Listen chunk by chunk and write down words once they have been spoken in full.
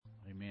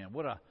Amen.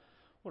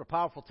 What a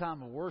powerful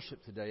time of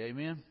worship today.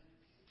 Amen.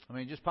 I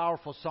mean, just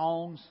powerful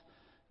songs.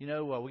 You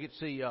know, we get to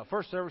see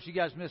first service. You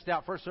guys missed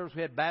out. First service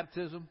we had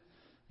baptism,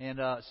 and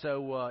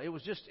so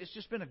it's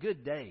just been a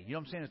good day. You know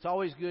what I'm saying? It's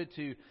always good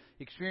to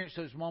experience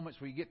those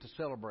moments where you get to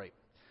celebrate.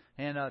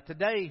 And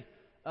today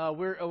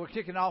we're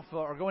kicking off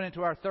or going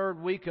into our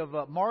third week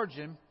of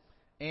margin,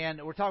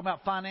 and we're talking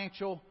about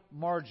financial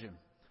margin.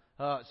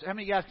 So how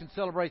many of you guys can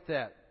celebrate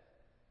that?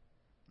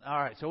 All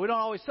right, so we don't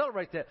always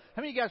celebrate that.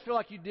 How many of you guys feel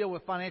like you deal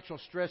with financial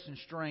stress and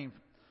strain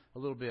a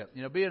little bit?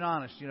 You know, being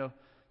honest, you know,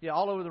 yeah,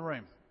 all over the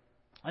room.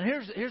 And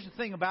here's the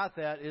thing about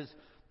that is,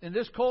 in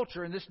this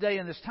culture, in this day,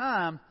 in this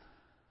time,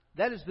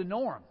 that is the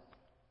norm.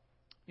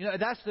 You know,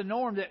 that's the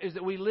norm,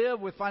 that we live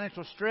with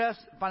financial stress,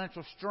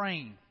 financial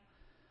strain.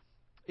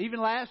 Even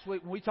last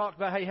week when we talked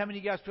about, hey, how many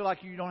of you guys feel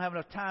like you don't have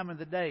enough time in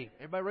the day?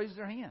 Everybody raises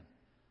their hand.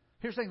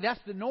 Here's the thing,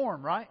 that's the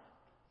norm, right?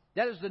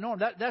 That is the norm.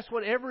 That's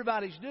what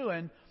everybody's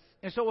doing.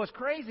 And so what's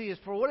crazy is,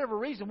 for whatever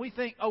reason, we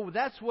think, oh,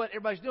 that's what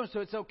everybody's doing,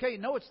 so it's okay.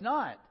 No, it's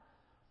not.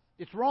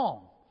 It's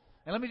wrong.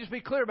 And let me just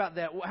be clear about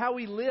that. How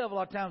we live a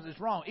lot of times is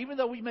wrong. Even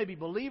though we may be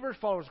believers,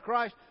 followers of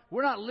Christ,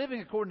 we're not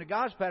living according to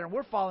God's pattern.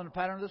 We're following the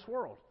pattern of this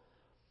world.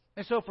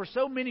 And so for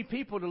so many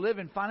people to live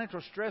in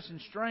financial stress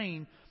and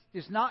strain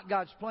is not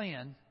God's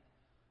plan.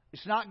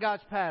 It's not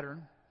God's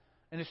pattern.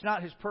 And it's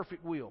not His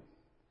perfect will.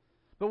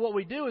 But what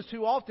we do is,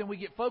 too often we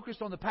get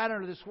focused on the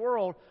pattern of this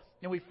world,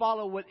 and we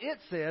follow what it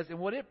says and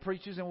what it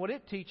preaches and what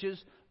it teaches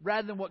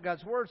rather than what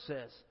God's Word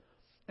says.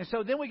 And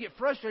so then we get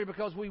frustrated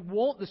because we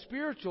want the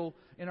spiritual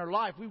in our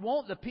life. We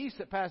want the peace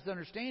that passes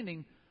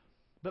understanding.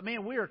 But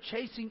man, we are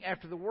chasing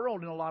after the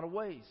world in a lot of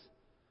ways.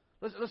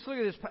 Let's look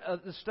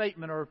at this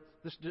statement, or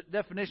this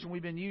definition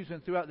we've been using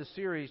throughout this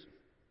series.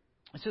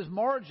 It says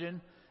margin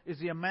is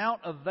the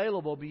amount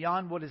available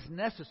beyond what is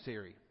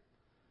necessary.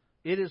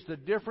 It is the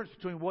difference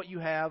between what you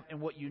have and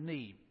what you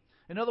need.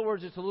 In other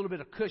words, it's a little bit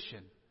of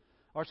cushion,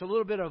 or it's a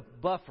little bit of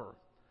buffer.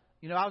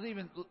 You know, I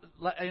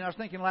was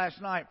thinking last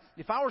night,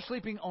 if I were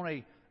sleeping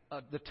on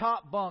the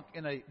top bunk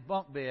in a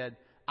bunk bed,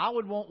 I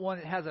would want one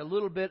that has a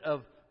little bit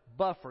of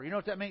buffer. You know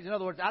what that means? In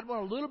other words, I'd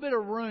want a little bit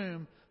of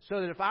room so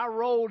that if I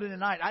rolled in the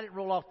night, I didn't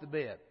roll off the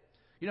bed.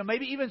 You know,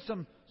 maybe even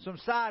some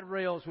side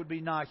rails would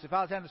be nice if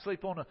I was having to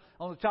sleep on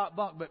the top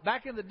bunk. But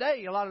back in the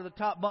day, a lot of the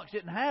top bunks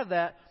didn't have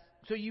that,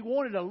 so you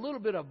wanted a little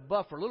bit of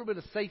buffer, a little bit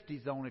of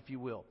safety zone, if you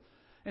will.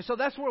 And so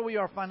that's where we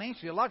are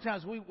financially. A lot of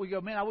times we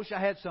go, man, I wish I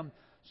had some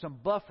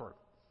buffer.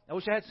 I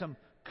wish I had some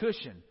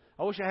cushion.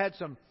 I wish I had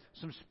some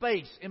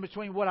space in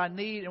between what I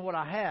need and what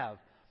I have.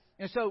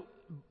 And so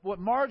what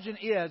margin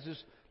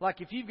is like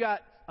if you've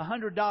got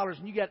 $100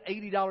 and you got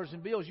 $80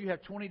 in bills, you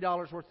have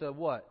 $20 worth of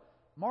what?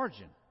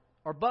 Margin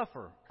or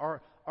buffer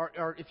or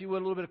if you will, a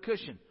little bit of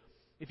cushion.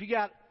 If you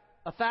got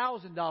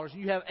 $1,000 and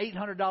you have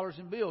 $800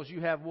 in bills, you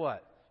have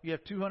what? You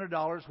have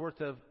 $200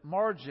 worth of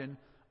margin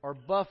or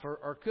buffer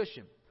or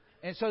cushion.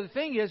 And so the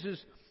thing is,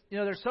 you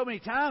know, there's so many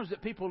times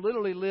that people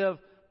literally live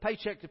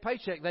paycheck to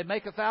paycheck. They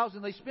make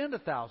 $1,000, they spend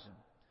 $1,000.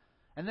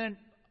 And then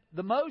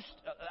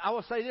I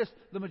will say this,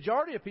 the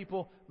majority of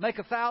people make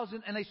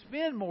 $1,000 and they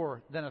spend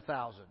more than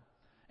 $1,000.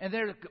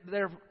 And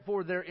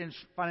therefore they're in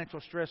financial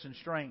stress and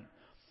strain.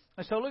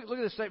 And so look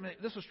at this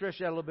statement. This will stress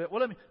you out a little bit. Well,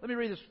 let me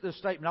read this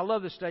statement. I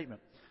love this statement.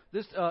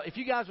 If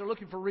you guys are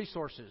looking for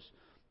resources,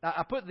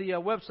 I put the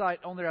website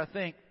on there, I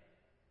think,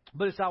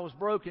 but it's I was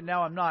broke and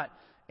now I'm not.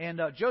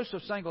 And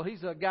Joseph Sengel,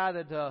 he's a guy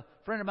that a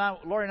friend of mine,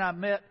 Lori and I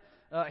met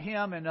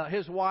him and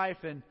his wife.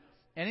 And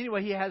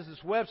anyway, he has this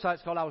website.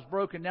 It's called I Was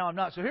Broken, Now I'm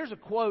Not. So here's a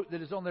quote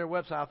that is on their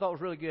website I thought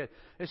was really good.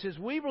 It says,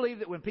 we believe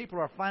that when people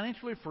are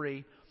financially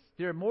free,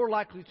 they're more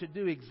likely to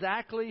do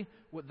exactly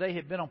what they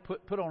have been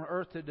put on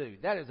earth to do.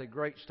 That is a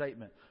great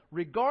statement.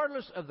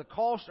 Regardless of the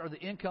cost or the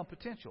income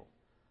potential.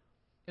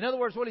 In other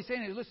words, what he's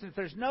saying is, listen, if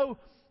there's no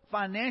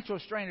financial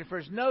strain, if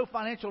there's no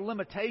financial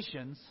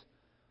limitations,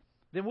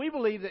 then we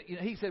believe that,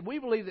 he said, we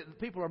believe that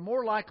people are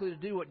more likely to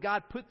do what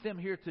God put them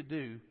here to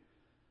do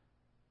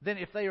than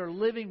if they are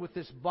living with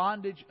this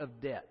bondage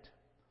of debt.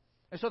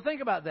 And so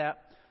think about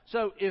that.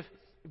 So if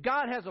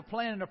God has a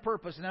plan and a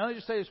purpose, and I'll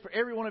just say this for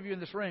every one of you in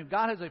this room,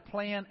 God has a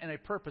plan and a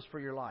purpose for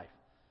your life.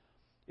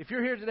 If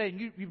you're here today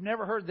and you've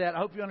never heard that, I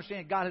hope you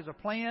understand God has a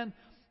plan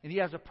and He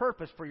has a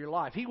purpose for your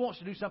life. He wants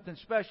to do something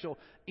special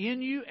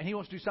in you, and He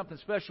wants to do something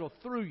special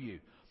through you.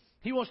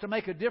 He wants to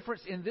make a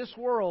difference in this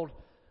world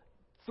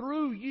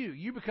through you.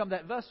 You become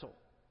that vessel.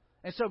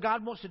 And so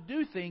God wants to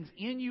do things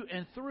in you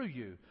and through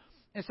you.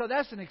 And so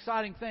that's an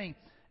exciting thing.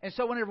 And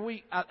so whenever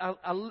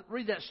I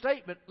read that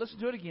statement, listen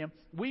to it again.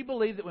 We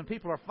believe that when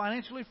people are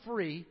financially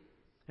free,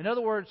 in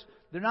other words,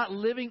 they're not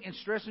living in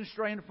stress and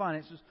strain of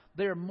finances,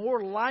 they are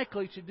more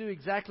likely to do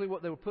exactly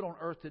what they were put on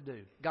earth to do.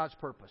 God's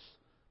purpose.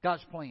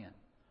 God's plan.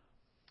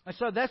 And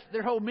so that's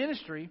their whole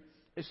ministry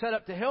is set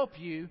up to help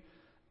you,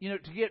 to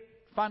get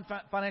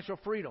financial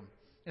freedom.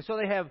 And so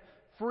they have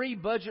free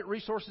budget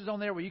resources on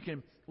there where you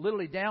can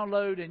literally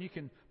download and you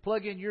can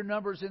plug in your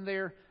numbers in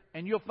there,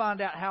 and you'll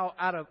find out how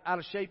out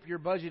of shape your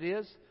budget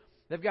is.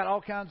 They've got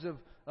all kinds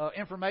of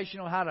information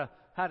on how to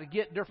how to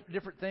get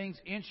different things,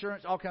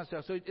 insurance, all kinds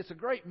of stuff. So it's a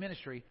great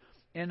ministry.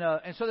 And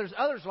so there's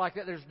others like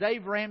that. There's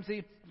Dave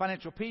Ramsey,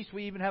 Financial Peace.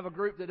 We even have a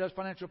group that does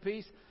Financial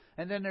Peace.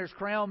 And then there's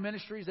Crown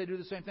Ministries. They do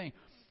the same thing.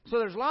 So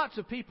there's lots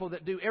of people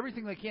that do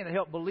everything they can to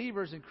help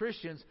believers and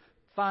Christians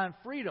find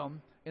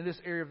freedom in this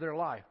area of their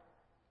life.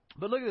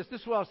 But look at this.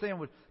 This is what I was saying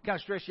would kind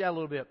of stress you out a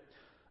little bit.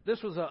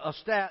 This was a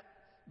stat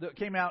that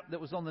came out that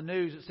was on the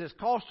news. It says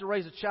cost to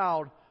raise a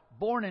child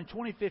born in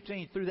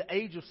 2015 through the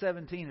age of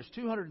 17 is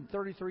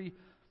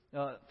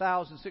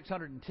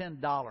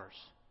 $233,610.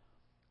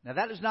 Now,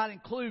 that does not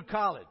include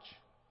college.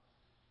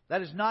 That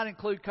does not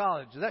include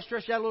college. Does that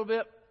stress you out a little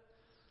bit?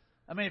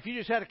 I mean, if you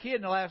just had a kid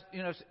in the last,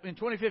 in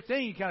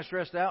 2015, you kind of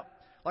stressed out.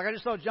 Like I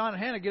just saw John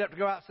and Hannah get up to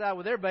go outside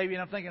with their baby,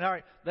 and I'm thinking, all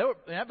right,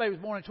 that baby was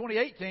born in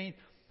 2018.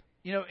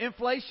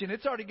 Inflation,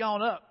 it's already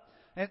gone up.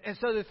 And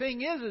so the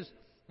thing is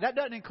that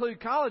doesn't include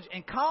college,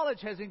 and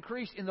college has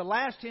increased in the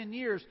last 10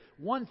 years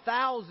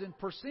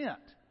 1,000%.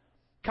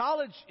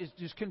 College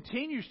just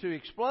continues to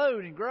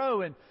explode and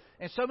grow, and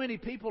so many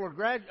people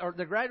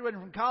they're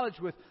graduating from college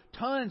with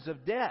tons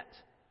of debt.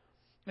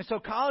 And so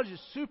college is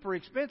super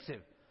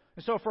expensive.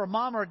 And so for a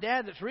mom or a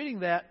dad that's reading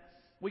that,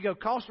 we go,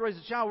 cost to raise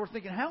a child. We're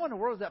thinking, how in the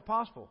world is that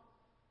possible?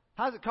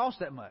 How does it cost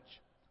that much?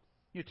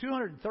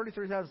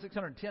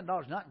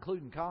 $233,610, not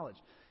including college.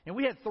 And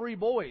we had 3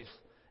 boys.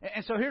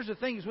 And so here's the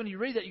thing is when you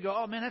read that, you go,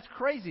 oh, man, that's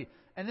crazy.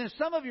 And then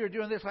some of you are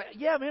doing this like,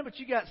 yeah, man, but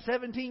you got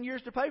 17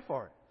 years to pay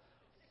for it.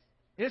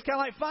 It's kind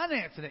of like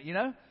financing it,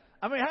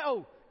 I mean,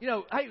 hey,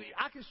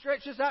 I can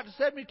stretch this out to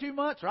 72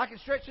 months or I can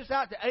stretch this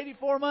out to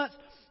 84 months.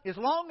 As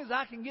long as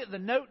I can get the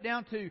note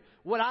down to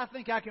what I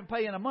think I can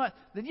pay in a month,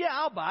 then yeah,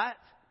 I'll buy it.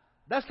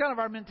 That's kind of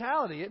our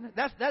mentality, isn't it?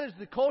 That is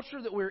the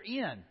culture that we're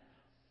in.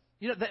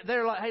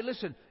 They're like, hey,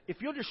 listen,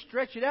 if you'll just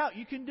stretch it out,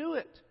 you can do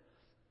it.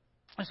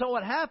 And so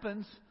what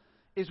happens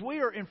is we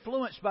are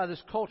influenced by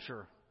this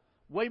culture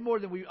way more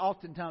than we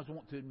oftentimes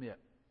want to admit.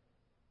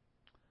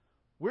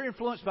 We're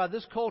influenced by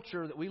this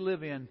culture that we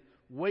live in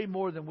way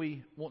more than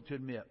we want to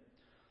admit.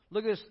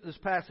 Look at this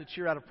passage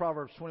here out of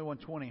Proverbs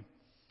 21:20. It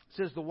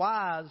says, the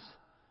wise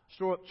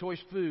store up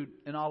choice food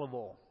and olive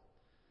oil,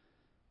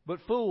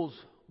 but fools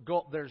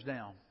gulp theirs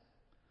down.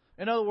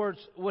 In other words,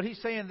 what he's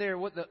saying there,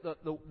 what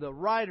the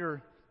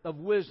writer of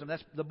wisdom,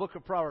 that's the book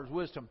of Proverbs,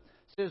 wisdom,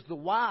 says the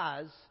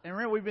wise, and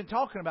remember we've been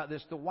talking about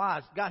this, the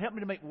wise. God, help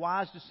me to make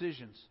wise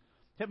decisions.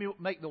 Help me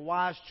make the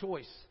wise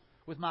choice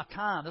with my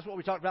time. That's what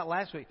we talked about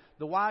last week.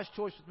 The wise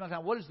choice with my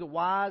time. What is the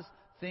wise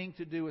thing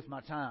to do with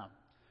my time?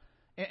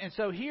 And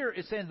so here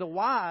it's saying the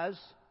wise,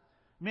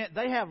 man,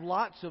 they have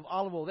lots of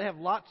olive oil. They have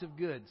lots of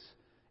goods.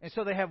 And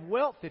so they have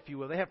wealth, if you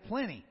will. They have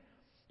plenty.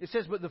 It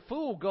says, but the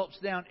fool gulps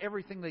down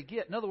everything they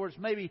get. In other words,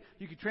 maybe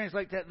you could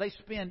translate that, they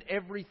spend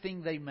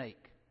everything they make.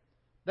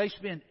 They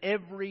spend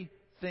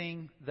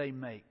everything they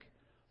make.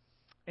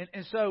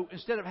 And so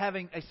instead of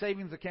having a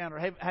savings account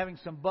or having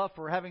some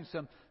buffer, having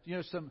some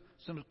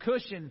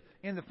cushion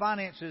in the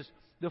finances,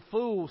 the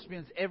fool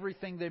spends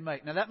everything they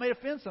make. Now that may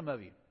offend some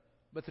of you,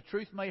 but the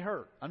truth may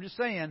hurt. I'm just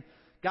saying,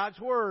 God's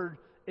Word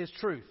is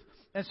truth.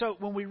 And so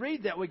when we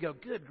read that, we go,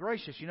 good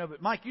gracious,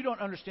 but Mike, you don't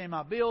understand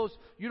my bills.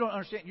 You don't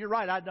understand. You're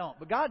right, I don't.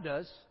 But God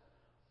does.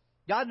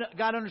 God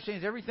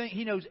understands everything.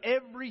 He knows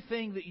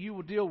everything that you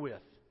will deal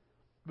with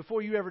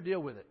before you ever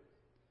deal with it.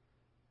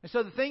 And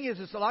so the thing is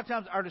a lot of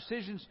times our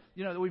decisions,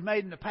 that we've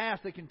made in the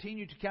past, they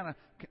continue to kind of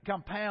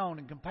compound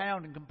and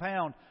compound and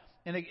compound,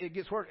 and it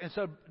gets worse. And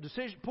so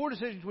poor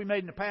decisions we made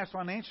in the past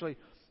financially,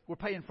 we're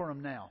paying for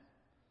them now.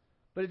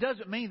 But it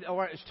doesn't mean,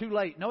 it's too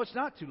late. No, it's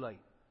not too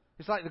late.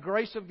 It's like the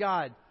grace of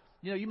God.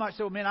 You might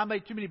say, well, man, I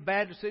made too many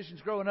bad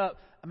decisions growing up.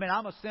 I mean,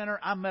 I'm a sinner.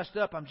 I'm messed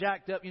up. I'm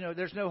jacked up.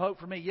 There's no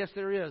hope for me. Yes,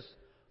 there is.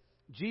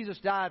 Jesus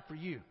died for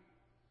you.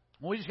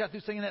 When we just got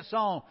through singing that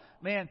song,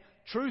 man,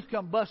 truth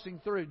come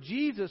busting through.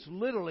 Jesus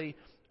literally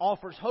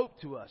offers hope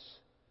to us.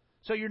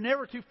 So you're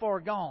never too far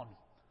gone.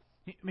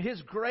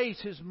 His grace,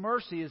 His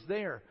mercy is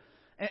there.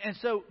 And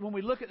so when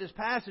we look at this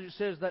passage, it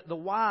says that the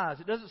wise,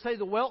 it doesn't say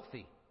the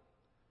wealthy.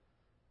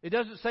 It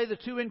doesn't say the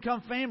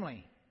 2-income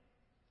family.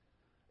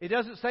 It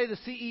doesn't say the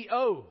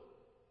CEO.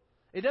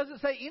 It doesn't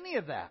say any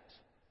of that.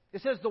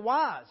 It says the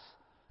wise.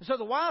 And so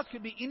the wise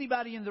could be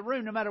anybody in the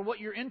room, no matter what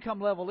your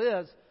income level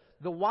is.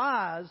 The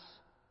wise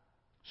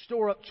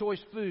store up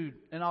choice food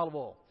and olive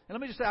oil. And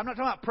let me just say, I'm not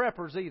talking about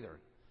preppers either.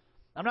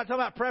 I'm not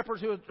talking about preppers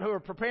who are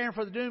preparing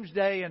for the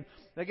doomsday and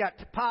they got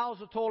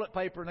piles of toilet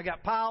paper and they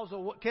got piles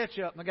of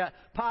ketchup and they got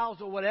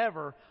piles of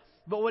whatever.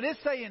 But what it's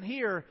saying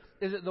here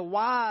is that the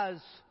wise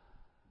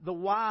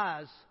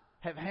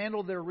have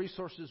handled their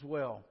resources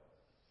well.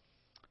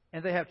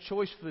 And they have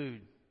choice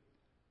food.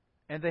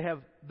 And they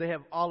have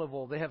olive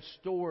oil. They have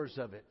stores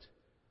of it.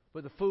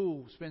 But the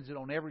fool spends it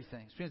on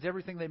everything. Spends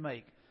everything they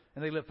make.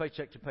 And they live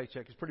paycheck to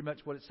paycheck. It's pretty much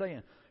what it's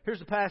saying. Here's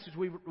the passage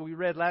we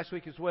read last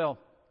week as well.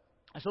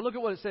 So look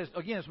at what it says.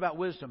 Again, it's about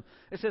wisdom.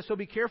 It says, so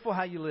be careful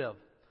how you live.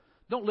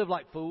 Don't live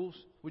like fools.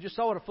 We just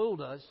saw what a fool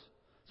does.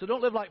 So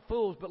don't live like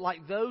fools, but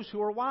like those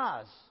who are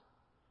wise.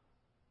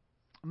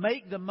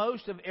 Make the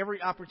most of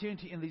every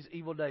opportunity in these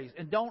evil days.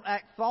 And don't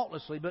act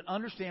thoughtlessly, but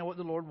understand what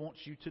the Lord wants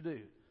you to do.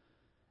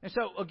 And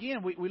so,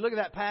 again, we look at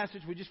that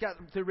passage. We just got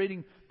through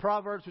reading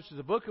Proverbs, which is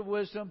a book of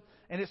wisdom.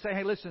 And it's saying,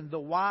 hey, listen, the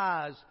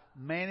wise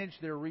manage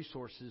their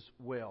resources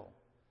well.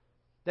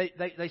 They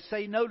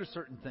say no to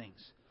certain things.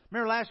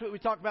 Remember last week we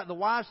talked about the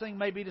wise thing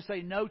may be to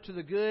say no to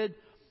the good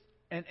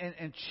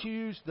and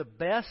choose the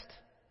best.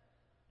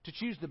 To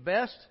choose the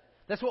best.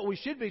 That's what we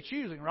should be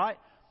choosing, right?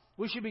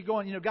 We should be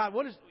going, God,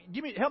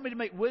 help me to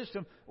make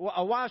wisdom,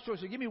 a wise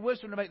choice. So give me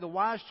wisdom to make the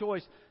wise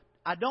choice.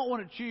 I don't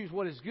want to choose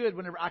what is good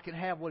whenever I can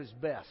have what is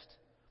best.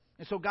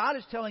 And so God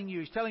is telling you,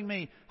 He's telling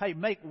me, hey,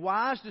 make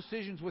wise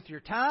decisions with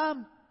your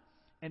time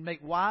and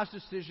make wise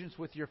decisions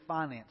with your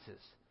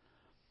finances.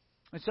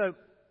 And so,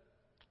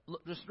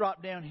 just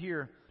drop down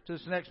here to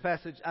this next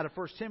passage out of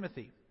 1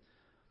 Timothy.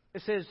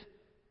 It says,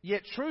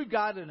 yet true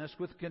godliness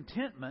with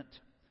contentment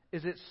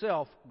is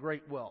itself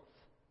great wealth.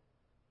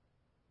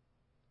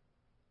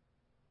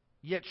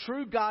 Yet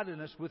true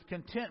godliness with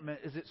contentment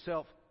is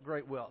itself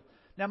great wealth.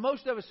 Now,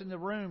 most of us in the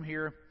room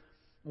here,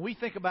 when we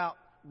think about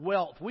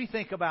wealth, we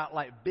think about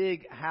like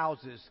big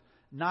houses,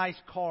 nice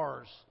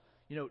cars,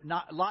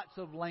 lots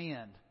of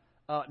land,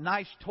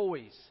 nice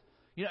toys.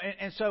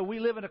 And so we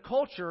live in a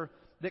culture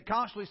that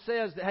constantly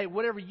says that, hey,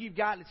 whatever you've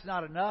got, it's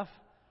not enough.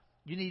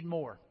 You need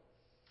more.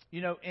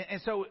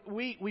 And so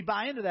we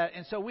buy into that.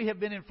 And so we have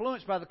been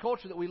influenced by the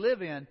culture that we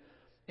live in.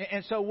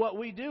 And so what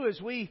we do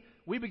is we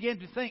begin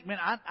to think, man,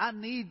 I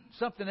need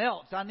something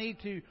else. I need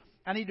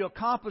to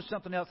accomplish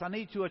something else. I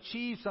need to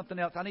achieve something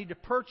else. I need to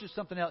purchase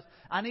something else.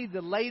 I need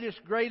the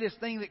latest,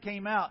 greatest thing that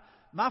came out.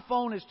 My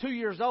phone is 2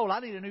 years old. I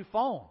need a new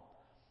phone.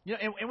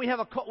 And we have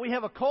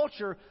a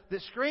culture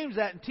that screams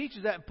that and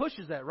teaches that and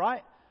pushes that,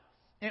 right?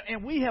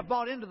 And we have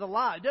bought into the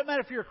lie. It doesn't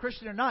matter if you're a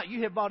Christian or not.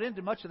 You have bought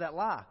into much of that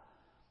lie.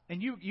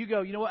 And you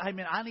go, you know what? Hey,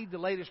 man, I need the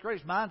latest,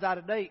 greatest. Mine's out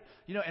of date.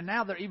 And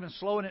now they're even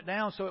slowing it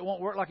down so it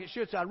won't work like it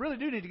should. So I really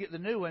do need to get the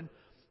new one.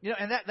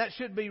 And that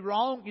should be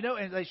wrong,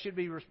 and they should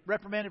be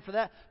reprimanded for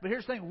that. But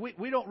here's the thing.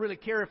 We don't really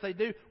care if they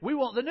do. We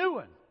want the new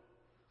one.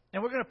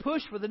 And we're going to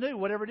push for the new,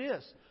 whatever it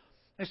is.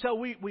 And so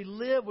we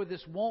live with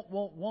this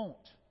want.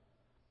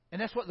 And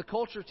that's what the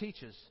culture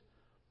teaches.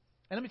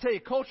 And let me tell you,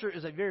 culture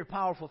is a very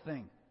powerful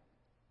thing.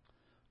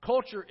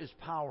 Culture is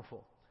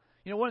powerful.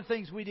 One of the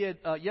things we did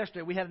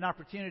yesterday, we had an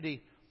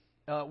opportunity.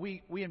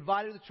 We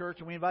invited the church,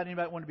 and we invited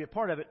anybody that wanted to be a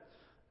part of it,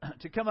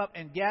 to come up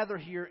and gather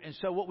here. And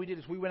so what we did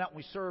is we went out and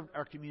we served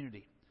our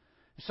community.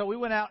 So we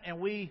went out and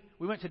we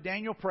went to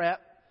Daniel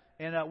Pratt,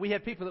 and we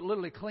had people that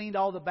literally cleaned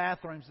all the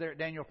bathrooms there at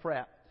Daniel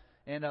Pratt.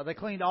 And they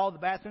cleaned all the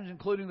bathrooms,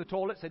 including the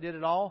toilets. They did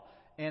it all.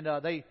 And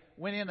they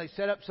went in, they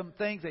set up some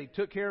things. They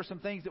took care of some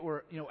things that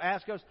were,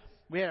 asked us.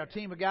 We had a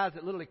team of guys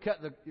that literally cut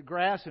the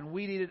grass and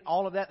weed eated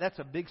all of that. That's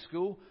a big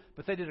school,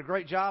 but they did a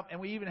great job. And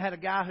we even had a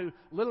guy who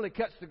literally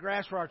cuts the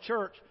grass for our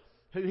church,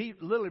 who he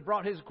literally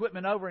brought his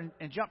equipment over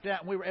and jumped out,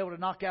 and we were able to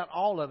knock out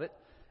all of it.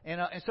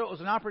 And so it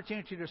was an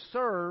opportunity to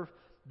serve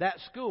that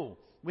school.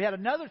 We had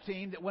another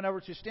team that went over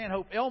to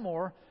Stanhope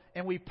Elmore,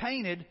 and we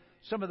painted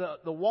some of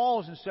the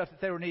walls and stuff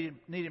that they were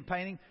needing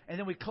painting. And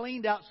then we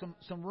cleaned out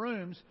some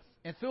rooms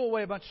and threw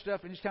away a bunch of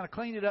stuff and just kind of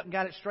cleaned it up and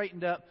got it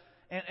straightened up.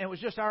 And it was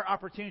just our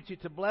opportunity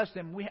to bless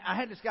them. I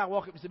had this guy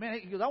walk up and say, man,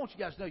 he goes, I want you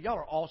guys to know y'all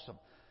are awesome.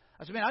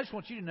 I said, man, I just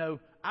want you to know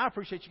I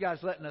appreciate you guys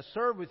letting us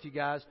serve with you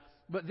guys.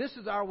 But this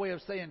is our way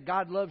of saying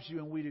God loves you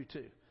and we do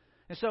too.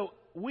 And so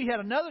we had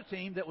another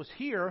team that was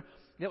here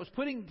that was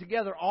putting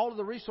together all of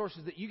the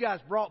resources that you guys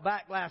brought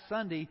back last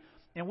Sunday.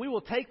 And we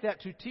will take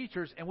that to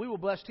teachers and we will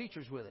bless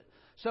teachers with it.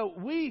 So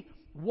we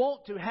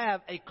want to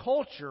have a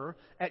culture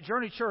at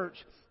Journey Church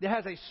that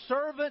has a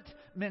servant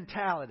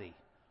mentality.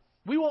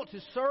 We want to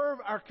serve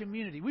our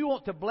community. We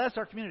want to bless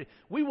our community.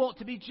 We want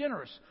to be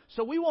generous.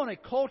 So we want a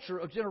culture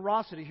of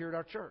generosity here at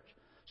our church.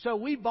 So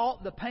we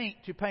bought the paint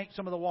to paint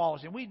some of the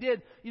walls. And we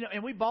did,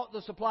 and we bought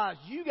the supplies.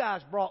 You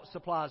guys brought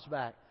supplies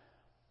back.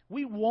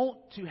 We want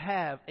to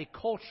have a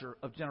culture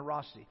of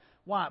generosity.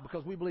 Why?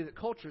 Because we believe that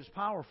culture is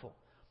powerful.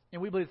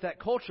 And we believe that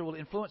culture will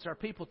influence our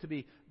people to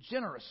be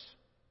generous.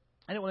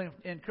 And it will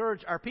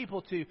encourage our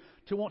people to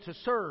want to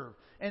serve.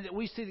 And that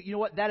we see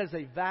that, that is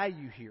a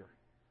value here.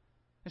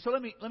 And so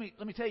let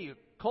me tell you,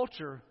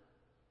 culture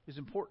is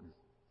important.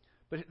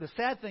 But the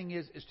sad thing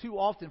is too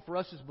often for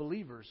us as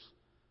believers,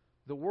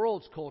 the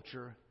world's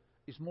culture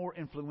is more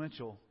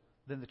influential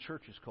than the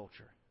church's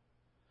culture.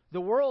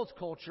 The world's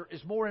culture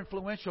is more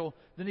influential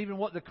than even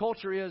what the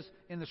culture is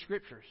in the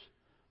Scriptures.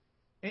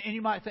 And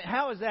you might think,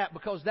 how is that?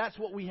 Because that's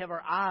what we have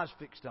our eyes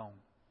fixed on.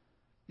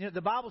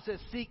 The Bible says,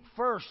 seek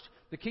first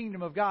the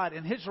kingdom of God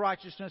and His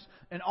righteousness,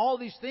 and all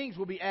these things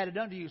will be added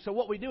unto you. So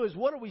what we do is,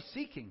 what are we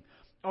seeking?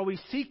 Are we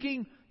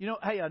seeking,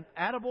 hey, an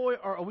attaboy,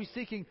 or are we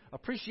seeking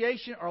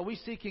appreciation, or are we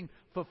seeking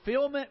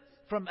fulfillment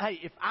from, hey,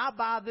 if I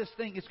buy this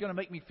thing, it's going to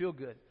make me feel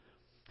good?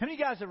 How many of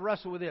you guys have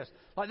wrestled with this?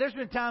 Like, there's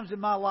been times in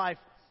my life,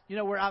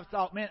 where I've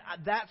thought, man,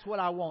 that's what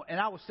I want. And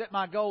I will set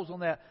my goals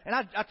on that. And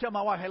I tell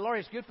my wife, hey, Laurie,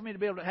 it's good for me to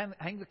be able to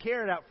hang the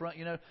carrot out front,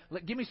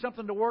 give me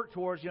something to work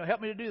towards,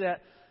 help me to do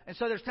that. And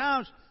so there's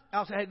times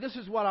I'll say, hey, this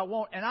is what I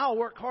want, and I'll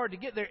work hard to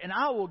get there, and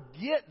I will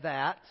get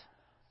that,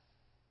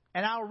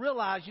 and I'll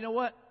realize,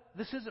 what?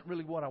 This isn't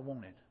really what I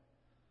wanted.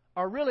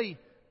 are really,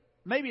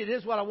 maybe it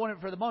is what I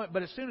wanted for the moment,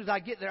 but as soon as I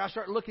get there, I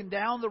start looking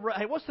down the road.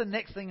 Hey, what's the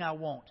next thing I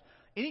want?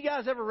 Any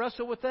guys ever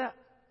wrestle with that?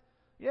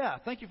 Yeah,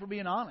 thank you for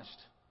being honest.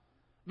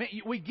 Man,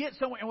 we get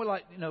somewhere and we're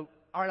like,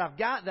 all right, I've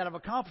got that, I've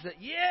accomplished it.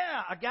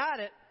 Yeah, I got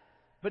it.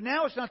 But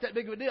now it's not that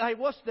big of a deal. Hey,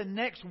 what's the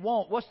next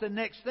want? What's the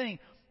next thing?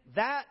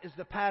 That is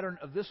the pattern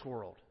of this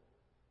world.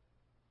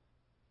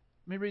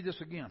 Let me read this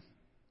again.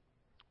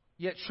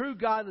 Yet true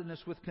godliness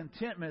with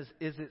contentment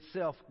is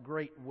itself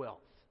great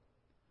wealth.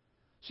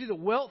 See, the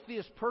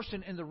wealthiest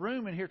person in the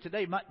room in here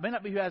today may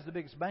not be who has the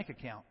biggest bank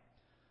account.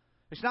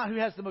 It's not who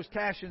has the most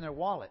cash in their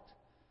wallet.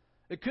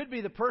 It could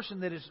be the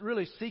person that is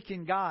really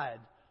seeking God,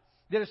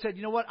 that has said,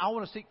 you know what, I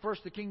want to seek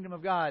first the kingdom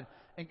of God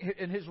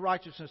and His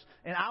righteousness,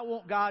 and I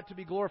want God to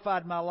be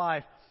glorified in my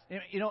life.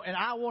 And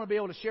I want to be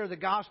able to share the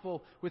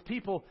gospel with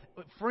people,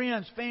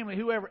 friends, family,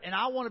 whoever, and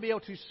I want to be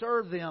able to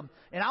serve them,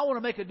 and I want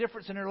to make a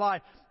difference in their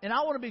life, and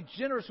I want to be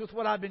generous with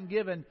what I've been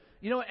given.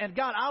 And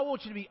God, I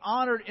want you to be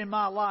honored in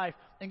my life,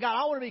 and God,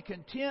 I want to be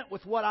content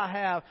with what I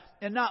have,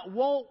 and not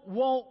want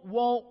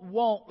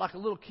like a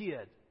little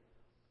kid.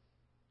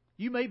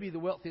 You may be the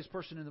wealthiest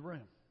person in the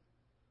room,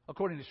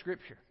 according to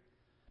Scripture.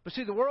 But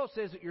see, the world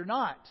says that you're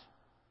not.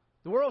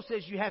 The world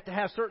says you have to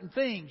have certain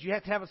things. You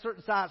have to have a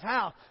certain size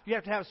house. You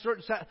have to have a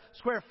certain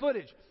square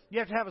footage. You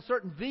have to have a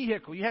certain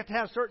vehicle. You have to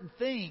have certain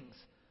things.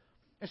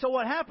 And so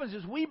what happens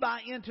is we buy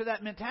into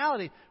that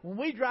mentality. When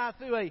we drive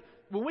through a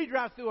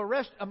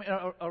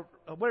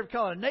whatever you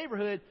call it, a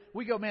neighborhood,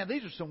 we go, man,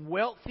 these are some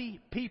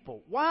wealthy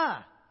people.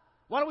 Why?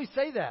 Why do we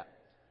say that?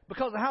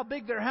 Because of how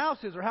big their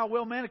house is, or how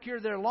well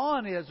manicured their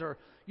lawn is, or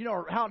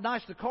how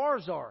nice the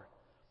cars are.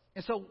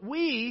 And so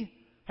we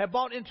have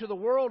bought into the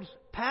world's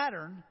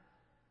pattern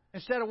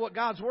instead of what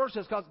God's Word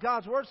says, because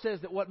God's Word says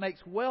that what makes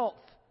wealth,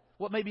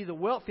 what may be the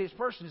wealthiest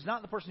person, is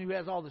not the person who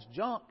has all this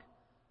junk,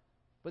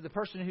 but the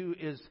person who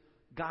is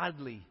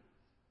godly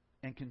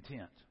and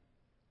content.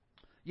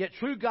 Yet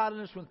true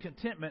godliness with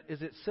contentment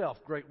is itself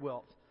great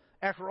wealth.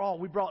 After all,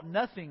 we brought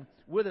nothing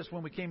with us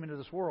when we came into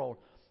this world,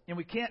 and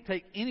we can't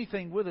take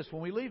anything with us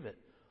when we leave it.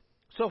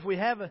 So if we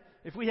have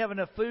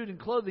enough food and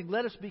clothing,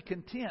 let us be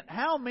content.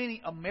 How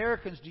many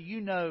Americans do you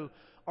know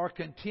are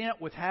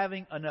content with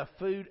having enough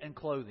food and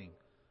clothing?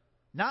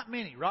 Not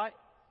many, right?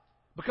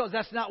 Because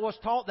that's not what's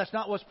taught. That's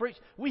not what's preached.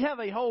 We have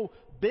a whole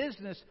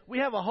business. We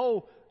have a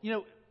whole,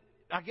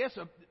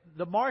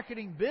 the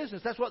marketing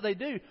business. That's what they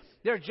do.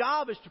 Their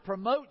job is to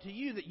promote to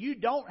you that you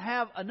don't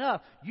have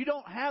enough. You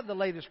don't have the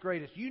latest,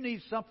 greatest. You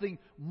need something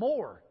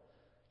more.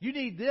 You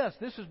need this.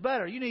 This is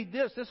better. You need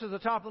this. This is the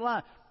top of the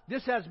line.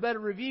 This has better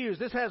reviews.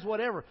 This has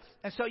whatever.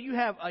 And so you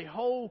have a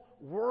whole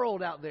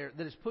world out there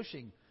that is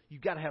pushing.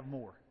 You've got to have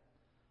more.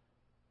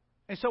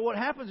 And so what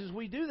happens is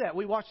we do that.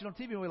 We watch it on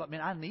TV and we're like,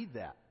 man, I need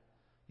that.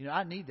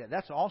 I need that.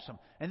 That's awesome.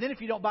 And then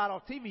if you don't buy it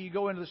off TV, you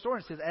go into the store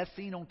and it says, as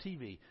seen on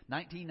TV,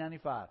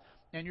 $19.95.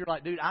 And you're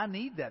like, dude, I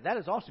need that. That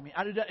is awesome.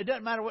 It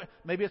doesn't matter what.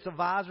 Maybe it's a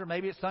visor.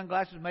 Maybe it's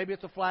sunglasses. Maybe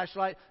it's a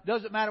flashlight.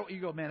 Doesn't matter what.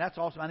 You go, man, that's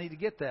awesome. I need to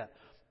get that.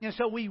 And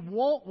so we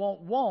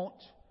want,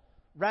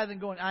 rather than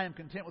going, I am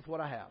content with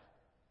what I have.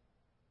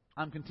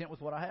 I'm content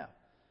with what I have.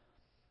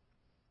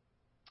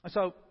 And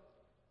so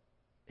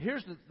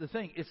here's the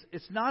thing.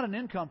 It's not an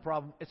income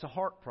problem. It's a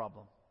heart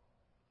problem.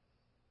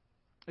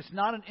 It's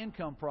not an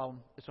income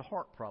problem. It's a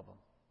heart problem.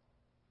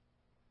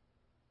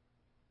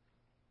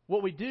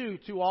 What we do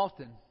too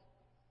often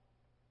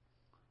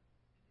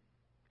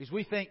is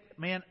we think,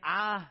 man,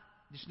 I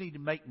just need to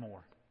make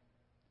more.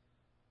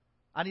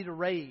 I need a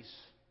raise.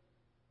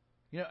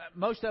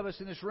 Most of us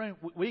in this room,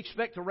 we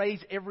expect a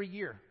raise every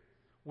year.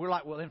 We're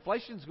like, well,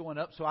 inflation's going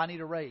up, so I need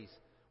a raise.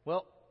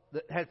 Well,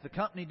 has the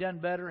company done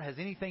better? Has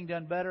anything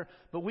done better?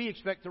 But we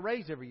expect a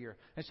raise every year.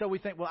 And so we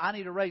think, well, I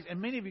need a raise.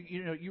 And many of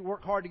you, you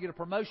work hard to get a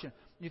promotion.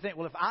 You think,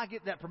 well, if I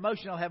get that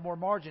promotion, I'll have more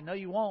margin. No,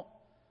 you won't.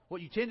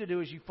 What you tend to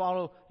do is you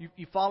follow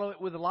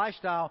it with a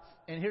lifestyle.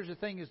 And here's the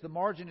thing is the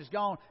margin is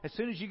gone. As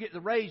soon as you get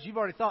the raise, you've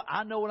already thought,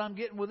 I know what I'm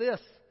getting with this.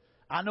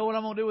 I know what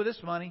I'm going to do with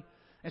this money.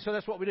 And so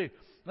that's what we do.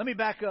 Let me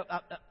back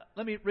up.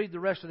 Let me read the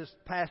rest of this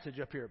passage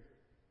up here.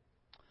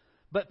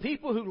 But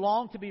people who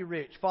long to be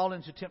rich fall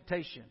into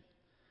temptation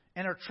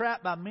and are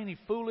trapped by many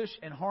foolish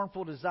and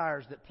harmful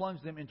desires that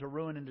plunge them into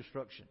ruin and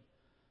destruction.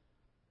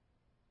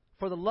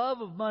 For the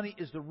love of money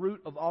is the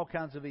root of all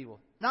kinds of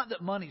evil. Not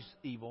that money's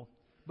evil,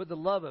 but the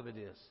love of it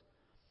is.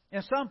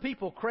 And some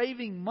people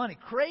craving money,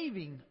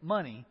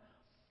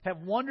 have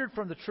wandered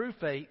from the true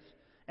faith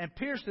and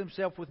pierced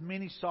themselves with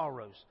many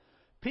sorrows.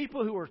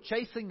 People who are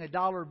chasing a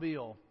dollar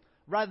bill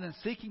rather than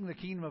seeking the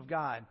kingdom of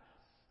God,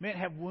 man,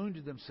 have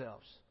wounded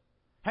themselves.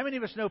 How many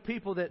of us know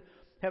people that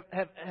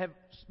have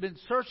been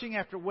searching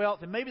after wealth,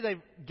 and maybe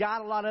they've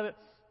got a lot of it,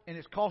 and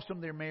it's cost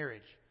them their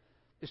marriage.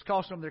 It's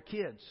cost them their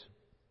kids.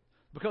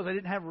 Because they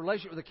didn't have a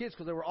relationship with the kids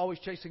because they were always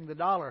chasing the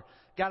dollar.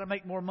 Got to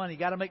make more money,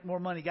 got to make more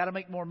money, got to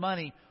make more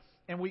money.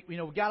 And we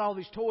got all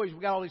these toys, we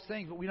got all these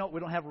things, but we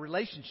don't have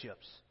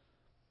relationships.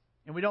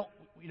 And we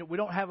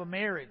don't have a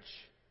marriage.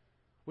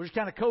 We're just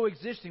kind of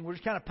coexisting. We're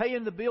just kind of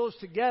paying the bills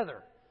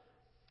together.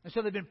 And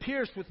so they've been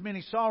pierced with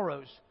many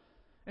sorrows.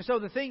 And so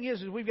the thing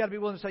is we've got to be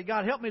willing to say,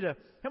 God, help me to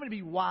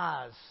be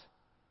wise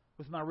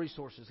with my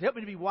resources. Help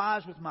me to be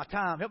wise with my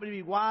time. Help me to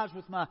be wise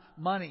with my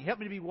money. Help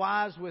me to be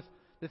wise with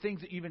the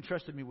things that you've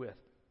entrusted me with.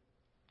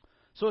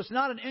 So it's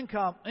not an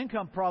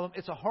income problem,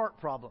 it's a heart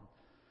problem.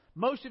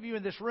 Most of you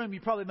in this room,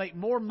 you probably make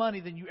more money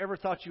than you ever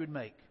thought you would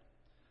make.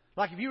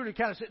 Like if you were to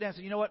kind of sit down and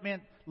say, you know what,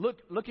 man,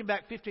 looking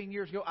back 15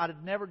 years ago, I'd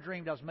have never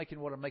dreamed I was making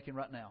what I'm making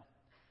right now.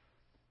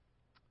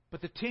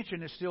 But the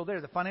tension is still there.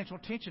 The financial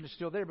tension is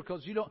still there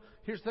because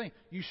here's the thing,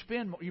 you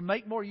spend more, you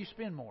make more, you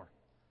spend more.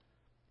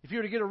 If you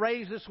were to get a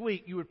raise this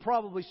week, you would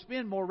probably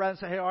spend more rather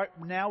than say, hey, all right,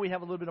 now we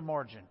have a little bit of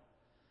margin.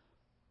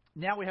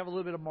 Now we have a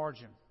little bit of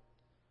margin.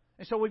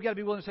 And so we've got to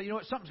be willing to say, you know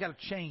what, something's got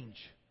to change.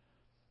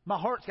 My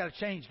heart's got to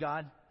change,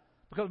 God.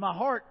 Because my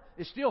heart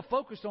is still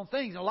focused on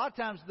things. And a lot of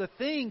times the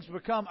things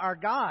become our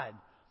God.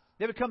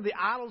 They become the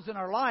idols in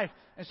our life.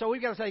 And so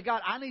we've got to say,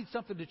 God, I need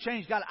something to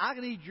change. God, I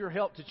need your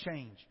help to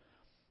change.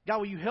 God,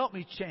 will you help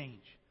me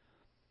change?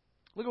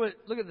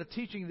 Look at the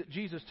teaching that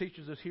Jesus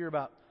teaches us here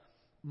about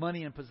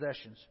money and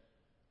possessions.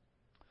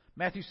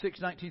 Matthew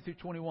 6:19 through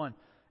 21.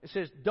 It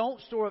says, don't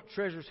store up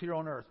treasures here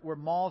on earth where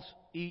moths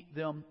eat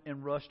them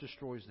and rust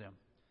destroys them,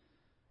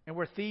 and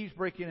where thieves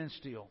break in and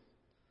steal.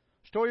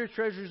 Store your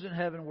treasures in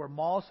heaven where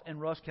moths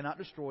and rust cannot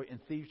destroy and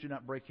thieves do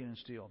not break in and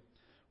steal.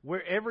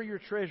 Wherever your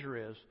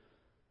treasure is,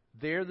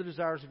 there the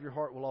desires of your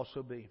heart will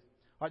also be.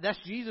 All right, that's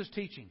Jesus'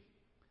 teaching.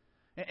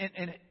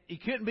 And he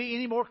couldn't be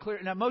any more clear.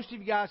 Now, most of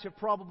you guys have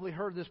probably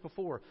heard this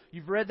before.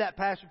 You've read that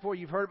passage before.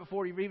 You've heard it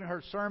before. You've even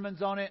heard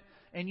sermons on it.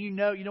 And you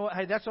know what?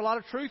 Hey, that's a lot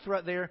of truth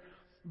right there.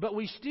 But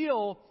we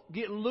still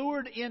get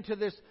lured into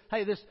this,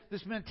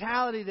 this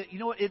mentality that, you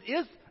know what? It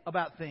is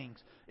about things.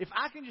 If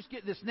I can just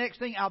get this next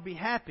thing, I'll be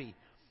happy.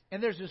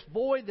 And there's this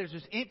void, there's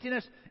this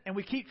emptiness, and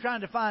we keep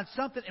trying to find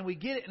something, and we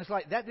get it, and it's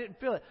like, that didn't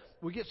fill it.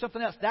 We get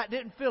something else, that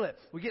didn't fill it.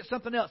 We get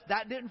something else,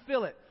 that didn't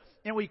fill it.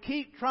 And we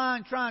keep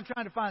trying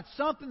to find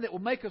something that will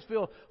make us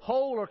feel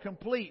whole or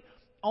complete.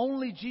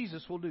 Only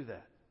Jesus will do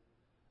that.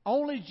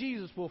 Only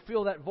Jesus will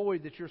fill that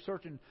void that you're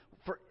searching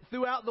for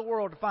throughout the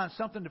world to find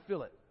something to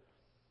fill it.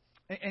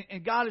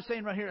 And God is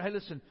saying right here, hey,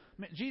 listen,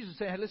 Jesus is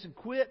saying, hey, listen,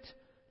 quit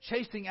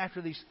chasing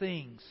after these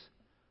things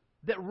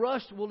that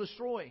rust will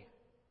destroy.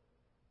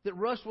 That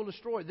rust will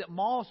destroy, that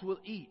moths will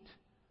eat.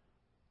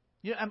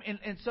 You know,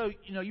 and so,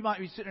 you might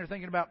be sitting there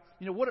thinking about,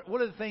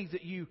 what are the things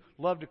that you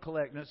love to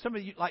collect? Now, some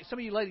of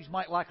you ladies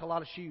might like a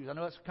lot of shoes. I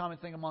know that's a common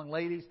thing among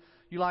ladies.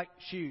 You like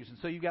shoes, and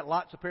so you've got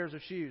lots of pairs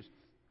of shoes.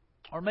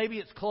 Or maybe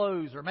it's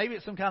clothes, or maybe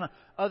it's some kind of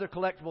other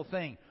collectible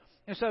thing.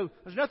 And so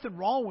there's nothing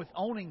wrong with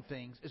owning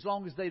things as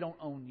long as they don't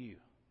own you.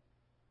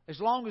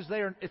 As long as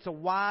it's a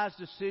wise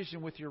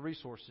decision with your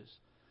resources.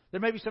 There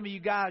may be some of you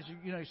guys,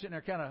 you're sitting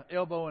there kind of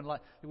elbowing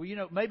like,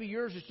 well, maybe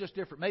yours is just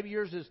different. Maybe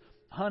yours is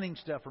hunting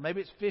stuff, or maybe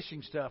it's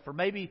fishing stuff, or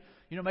maybe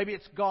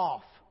it's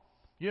golf.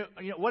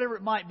 Whatever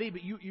it might be,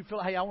 but you feel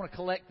like, hey, I want to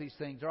collect these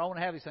things, or I want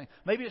to have these things.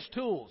 Maybe it's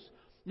tools.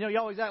 You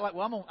always act like,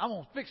 well, I'm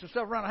going to fix some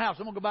stuff around the house.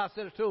 I'm going to go buy a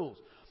set of tools.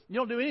 You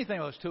don't do anything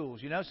with those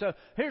tools, So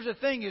here's the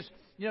thing is,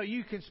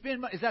 you can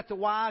spend money. Is that the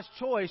wise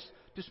choice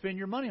to spend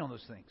your money on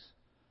those things?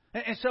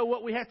 And so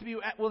what we have to be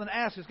willing to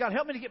ask is, God,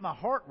 help me to get my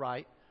heart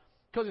right.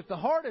 Because if the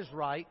heart is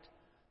right,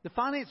 the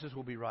finances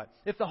will be right.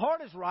 If the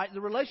heart is right,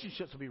 the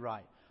relationships will be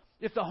right.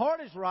 If the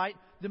heart is right,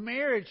 the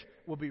marriage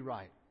will be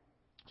right.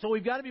 So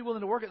we've got to be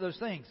willing to work at those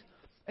things.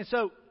 And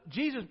so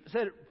Jesus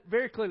said it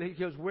very clearly. He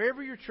goes,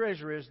 wherever your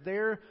treasure is,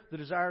 there the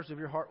desires of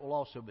your heart will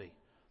also be.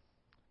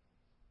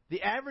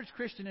 The average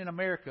Christian in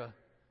America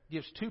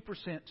gives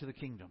 2% to the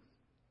kingdom.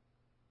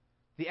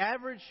 The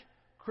average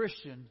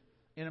Christian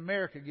in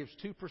America gives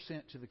 2%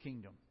 to the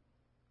kingdom.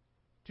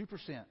 2%.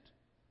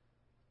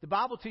 The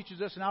Bible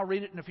teaches us, and I'll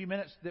read it in a few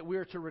minutes, that we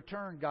are to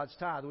return God's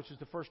tithe, which is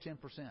the first 10%.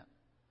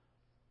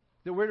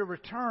 That we're to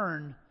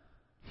return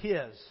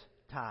His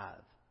tithe.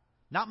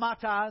 Not my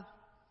tithe.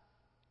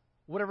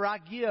 Whatever I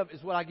give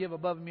is what I give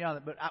above and beyond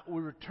it. But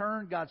we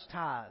return God's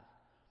tithe.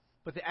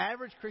 But the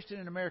average Christian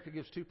in America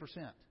gives 2%.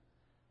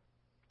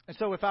 And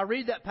so if I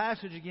read that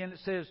passage again, it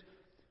says,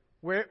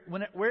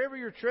 wherever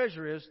your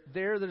treasure is,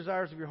 there the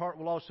desires of your heart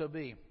will also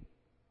be.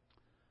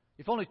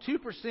 If only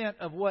 2%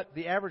 of what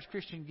the average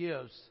Christian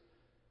gives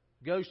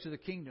goes to the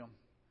kingdom,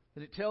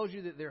 then it tells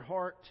you that their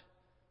heart,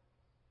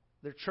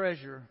 their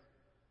treasure,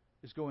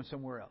 is going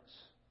somewhere else.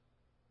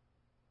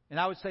 And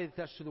I would say that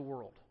that's to the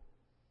world.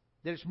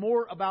 That it's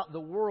more about the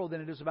world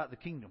than it is about the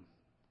kingdom.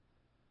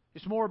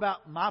 It's more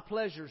about my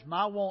pleasures,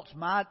 my wants,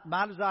 my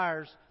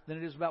desires than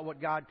it is about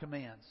what God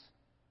commands.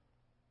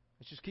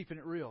 It's just keeping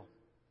it real.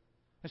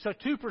 And so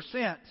 2%.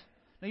 Now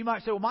you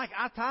might say, well, Mike,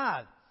 I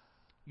tithe.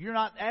 You're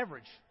not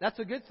average. That's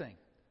a good thing.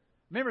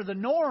 Remember, the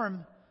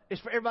norm is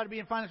for everybody to be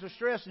in financial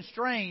stress and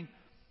strain.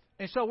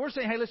 And so we're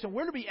saying, hey, listen,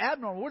 we're to be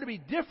abnormal. We're to be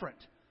different.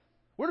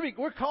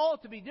 We're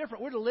called to be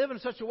different. We're to live in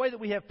such a way that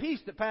we have peace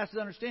that passes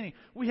understanding.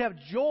 We have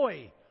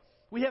joy.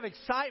 We have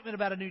excitement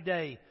about a new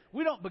day.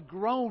 We don't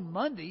begroan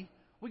Monday.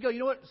 We go, you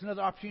know what? It's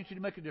another opportunity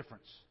to make a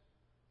difference.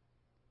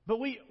 But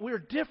we're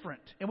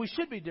different, and we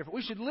should be different.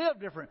 We should live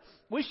different.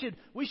 We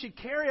should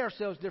carry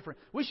ourselves different.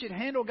 We should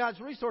handle God's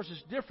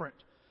resources different.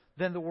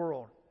 than the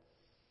world.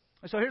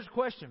 And so here's the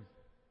question.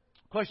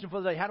 Question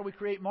for the day. How do we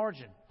create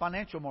margin?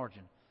 Financial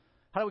margin.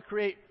 How do we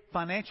create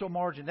financial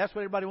margin? That's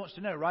what everybody wants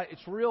to know, right?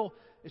 It's real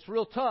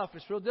tough.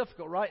 It's real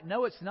difficult, right?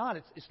 No, it's not.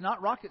 It's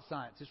not rocket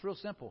science. It's real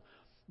simple.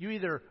 You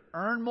either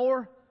earn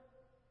more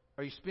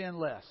or you spend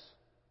less.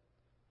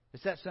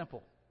 It's that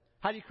simple.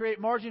 How do you create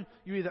margin?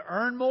 You either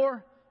earn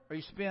more or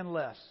you spend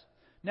less.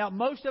 Now,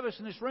 most of us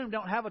in this room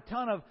don't have a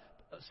ton of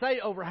say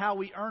over how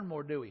we earn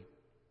more, do we?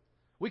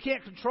 We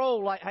can't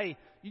control, like, hey,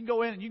 you can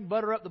go in and you can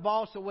butter up the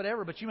boss or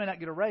whatever, but you may not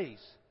get a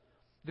raise.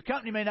 The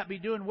company may not be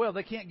doing well.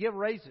 They can't give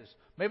raises.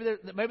 Maybe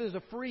there's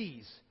a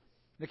freeze.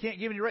 They can't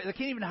give any raises. They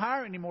can't even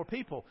hire any more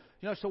people.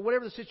 So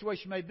whatever the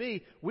situation may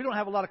be, we don't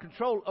have a lot of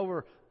control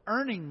over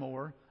earning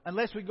more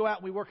unless we go out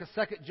and we work a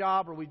second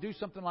job or we do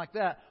something like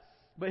that.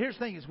 But here's the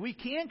thing is we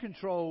can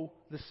control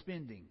the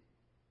spending.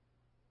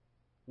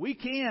 We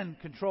can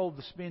control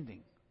the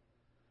spending.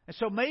 And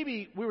so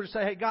maybe we were to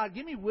say, hey, God,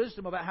 give me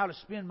wisdom about how to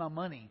spend my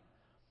money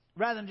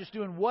rather than just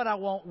doing what I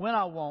want when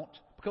I want,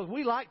 because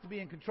we like to be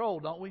in control,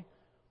 don't we?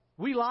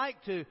 We like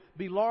to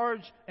be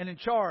large and in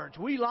charge.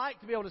 We like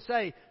to be able to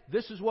say,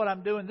 this is what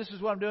I'm doing, this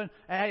is what I'm doing,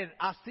 and hey,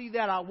 I see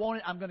that, I want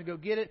it, I'm going to go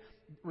get it,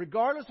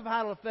 regardless of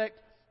how it'll affect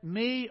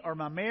me or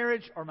my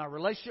marriage or my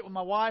relationship with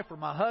my wife or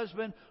my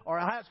husband or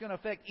how it's going to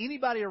affect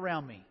anybody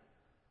around me.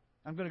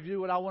 I'm going to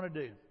do what I want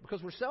to do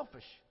because we're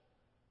selfish.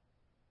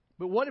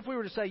 But what if we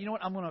were to say, you know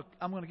what, I'm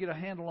going to get a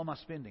handle on my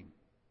spending.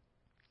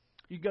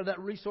 You go to that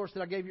resource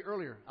that I gave you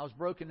earlier. I was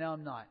broke and now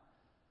I'm not.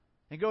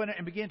 And go in there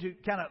and begin to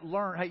kind of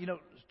learn, hey,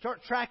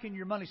 start tracking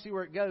your money, see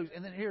where it goes.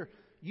 And then here,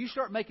 you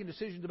start making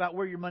decisions about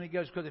where your money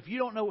goes. Because if you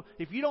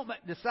don't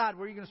decide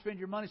where you're going to spend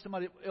your money,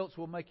 somebody else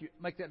will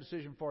make that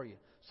decision for you.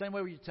 Same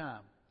way with your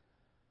time.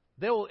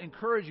 They will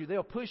encourage you.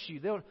 They'll push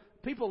you.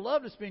 People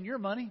love to spend your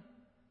money.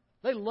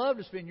 They love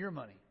to spend your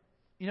money.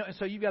 And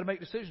so you've got to make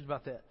decisions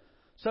about that.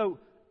 So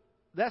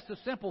that's the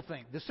simple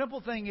thing. The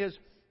simple thing is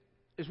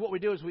what we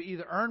do is we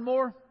either earn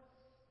more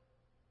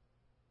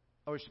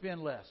or we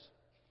spend less.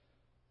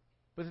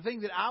 But the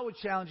thing that I would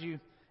challenge you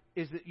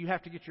is that you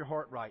have to get your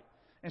heart right.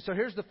 And so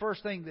here's the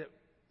first thing that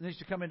needs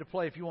to come into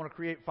play if you want to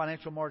create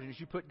financial margin is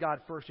you put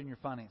God first in your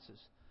finances.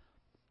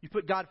 You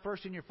put God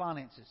first in your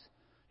finances.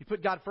 You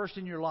put God first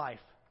in your life.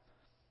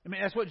 I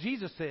mean, that's what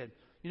Jesus said.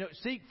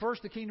 Seek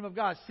first the kingdom of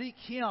God. Seek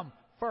Him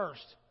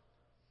first.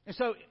 And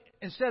so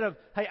instead of,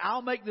 hey,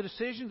 I'll make the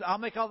decisions, I'll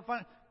make all the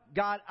finance.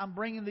 God, I'm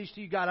bringing these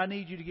to you. God, I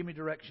need you to give me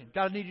direction.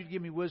 God, I need you to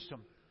give me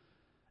wisdom.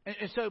 And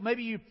so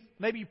maybe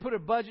you put a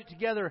budget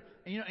together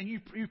and you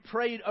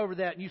prayed over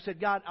that and you said,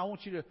 God, I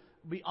want you to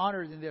be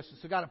honored in this. And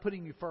so, God, I'm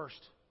putting you first.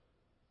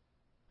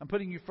 I'm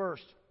putting you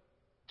first.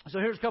 So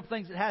here's a couple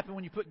things that happen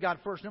when you put God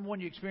first. Number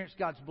one, you experience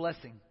God's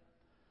blessing.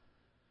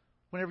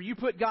 Whenever you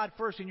put God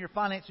first in your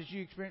finances,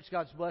 you experience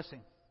God's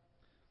blessing.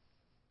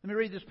 Let me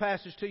read this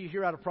passage to you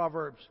here out of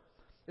Proverbs.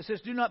 It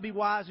says, do not be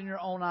wise in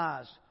your own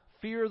eyes.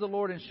 Fear the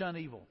Lord and shun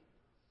evil.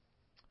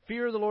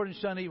 Fear the Lord and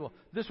shun evil.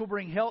 This will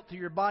bring health to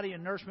your body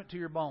and nourishment to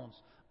your bones.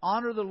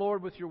 Honor the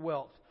Lord with your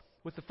wealth,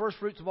 with the first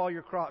fruits of all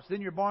your crops.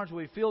 Then your barns will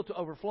be filled to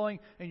overflowing,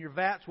 and your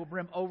vats will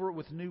brim over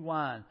with new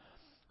wine.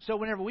 So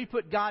whenever we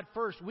put God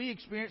first, we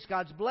experience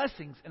God's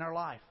blessings in our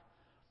life.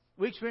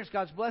 We experience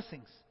God's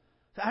blessings.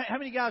 So how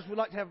many guys would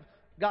like to have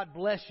God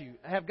bless you,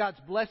 have God's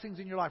blessings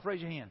in your life?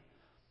 Raise your hand.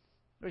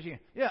 Raise your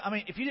hand. Yeah, I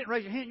mean, if you didn't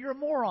raise your hand, you're a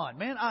moron,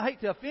 man. I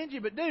hate to offend you,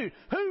 but dude,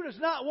 who does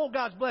not want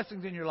God's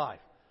blessings in your life?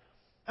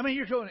 I mean,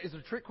 you're going, is it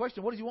a trick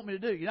question? What does He want me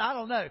to do? I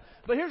don't know.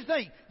 But here's the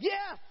thing.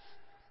 Yes!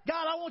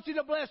 God, I want you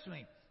to bless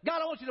me.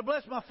 God, I want you to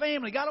bless my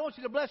family. God, I want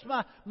you to bless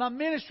my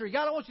ministry.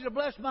 God, I want you to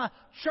bless my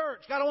church.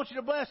 God, I want you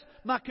to bless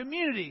my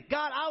community.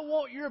 God, I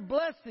want your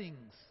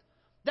blessings.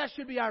 That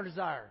should be our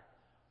desire.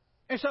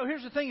 And so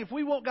here's the thing. If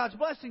we want God's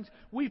blessings,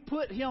 we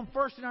put Him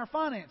first in our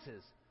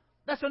finances.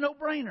 That's a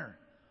no-brainer.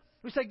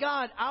 We say,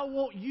 God, I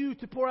want you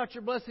to pour out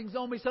your blessings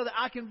on me so that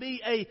I can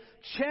be a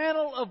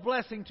channel of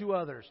blessing to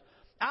others.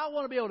 I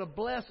want to be able to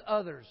bless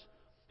others.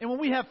 And when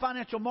we have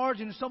financial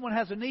margin and someone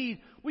has a need,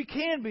 we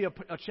can be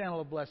a channel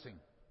of blessing.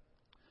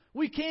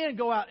 We can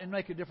go out and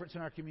make a difference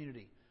in our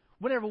community.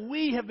 Whenever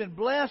we have been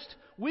blessed,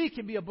 we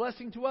can be a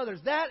blessing to others.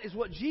 That is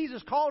what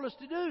Jesus called us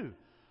to do.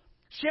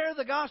 Share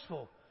the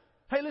gospel.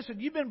 Hey, listen,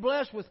 you've been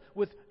blessed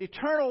with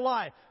eternal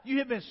life. You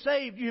have been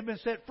saved. You have been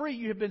set free.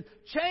 You have been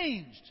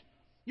changed.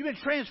 You've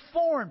been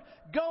transformed.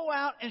 Go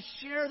out and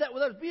share that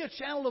with others. Be a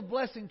channel of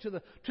blessing to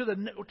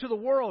the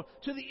world,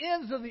 to the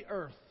ends of the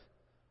earth.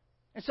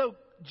 And so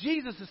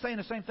Jesus is saying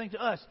the same thing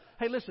to us.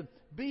 Hey, listen,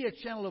 be a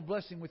channel of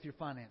blessing with your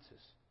finances.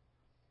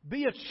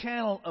 Be a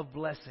channel of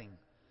blessing.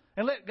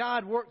 And let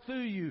God work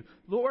through you.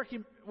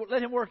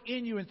 Let Him work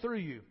in you and through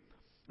you.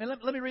 And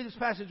let me read this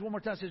passage one more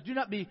time. It says, do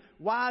not be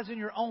wise in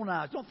your own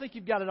eyes. Don't think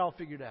you've got it all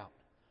figured out.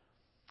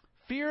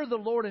 Fear the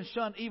Lord and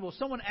shun evil.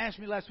 Someone asked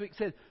me last week,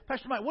 said,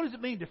 Pastor Mike, what does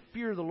it mean to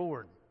fear the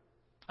Lord?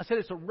 I said,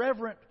 it's a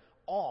reverent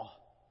awe.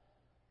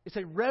 It's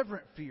a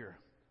reverent fear.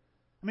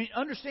 I mean,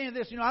 understand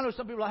this. I know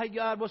some people are like, hey,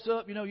 God, what's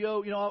up?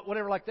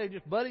 Whatever, like they're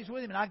just buddies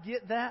with Him, and I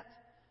get that.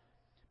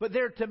 But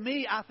to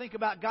me, I think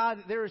about God,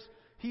 that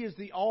He is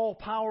the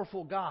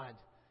all-powerful God.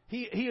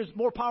 He is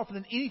more powerful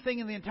than anything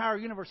in the entire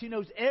universe. He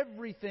knows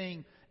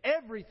everything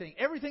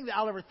that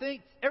I'll ever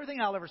think, everything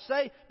I'll ever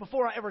say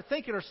before I ever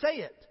think it or say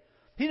it.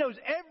 He knows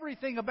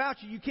everything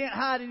about you. You can't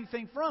hide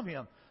anything from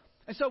Him.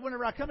 And so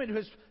whenever I come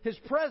into His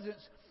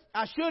presence,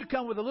 I should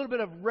come with a little bit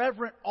of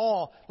reverent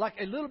awe, like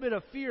a little bit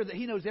of fear that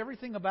He knows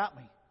everything about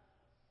me.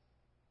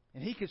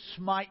 And He could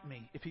smite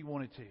me if He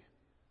wanted to.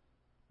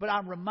 But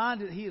I'm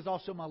reminded that He is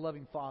also my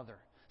loving Father.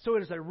 So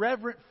it is a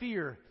reverent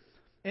fear.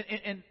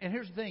 And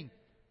here's the thing.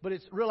 But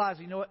it's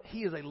realizing, you know what? He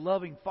is a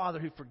loving Father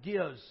who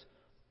forgives.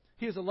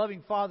 He is a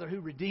loving Father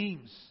who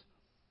redeems.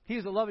 He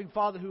is a loving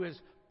Father who has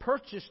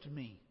purchased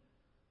me.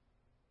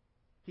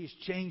 He has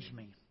changed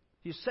me.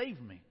 He has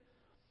saved me.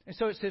 And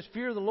so it says,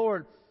 fear the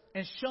Lord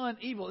and shun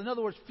evil. In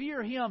other words,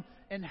 fear Him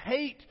and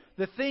hate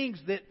the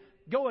things that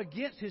go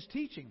against His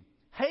teaching.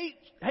 Hate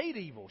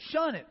evil.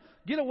 Shun it.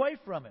 Get away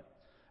from it.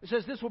 It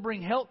says this will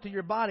bring health to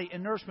your body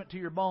and nourishment to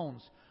your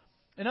bones.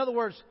 In other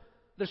words,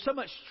 there's so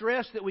much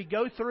stress that we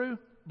go through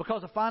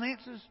because of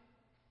finances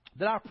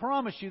that I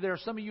promise you there are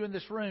some of you in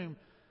this room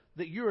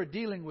that you are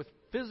dealing with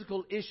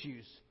physical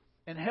issues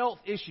and health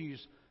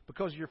issues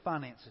because of your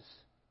finances,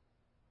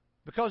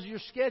 because of your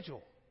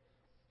schedule.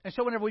 And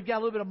so whenever we've got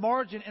a little bit of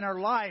margin in our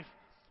life,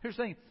 here's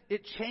the thing,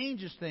 it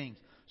changes things.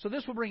 So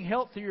this will bring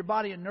health to your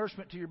body and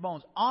nourishment to your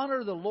bones.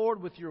 Honor the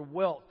Lord with your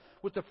wealth,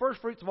 with the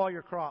first fruits of all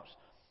your crops.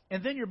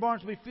 And then your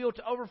barns will be filled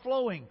to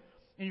overflowing,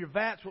 and your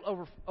vats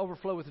will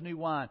overflow with new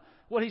wine.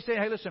 What He's saying,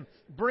 hey, listen,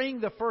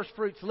 bring the first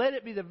fruits. Let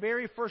it be the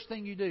very first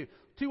thing you do.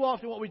 Too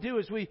often what we do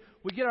is we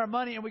get our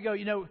money and we go,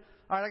 all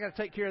right, I got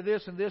to take care of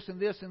this and this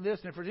and this and this.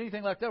 And if there's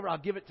anything left over, I'll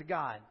give it to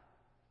God.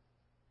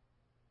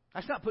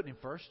 That's not putting Him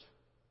first.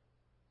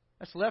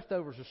 That's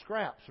leftovers or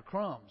scraps or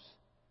crumbs.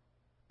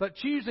 But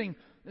choosing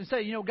and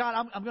say,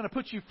 God, I'm going to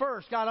put you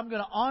first. God, I'm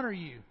going to honor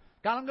you.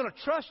 God, I'm going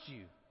to trust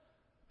you.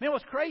 Man,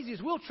 what's crazy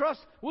is we'll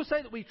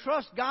say that we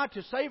trust God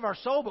to save our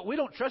soul, but we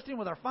don't trust Him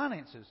with our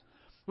finances.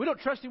 We don't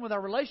trust Him with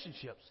our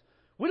relationships.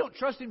 We don't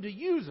trust Him to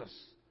use us.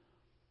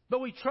 But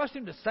we trust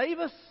Him to save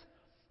us,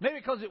 maybe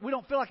because we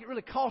don't feel like it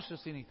really costs us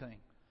anything.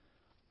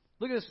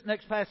 Look at this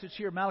next passage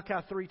here, Malachi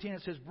 3:10.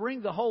 It says,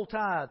 bring the whole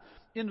tithe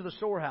into the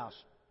storehouse,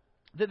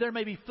 that there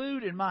may be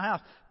food in my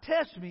house.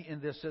 Test me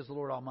in this, says the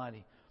Lord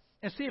Almighty,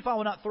 and see if I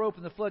will not throw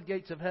open the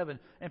floodgates of heaven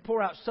and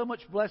pour out so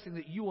much blessing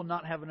that you will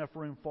not have enough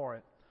room for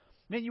it.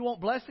 Man, you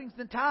want blessings?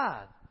 Then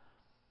tithe.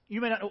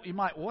 You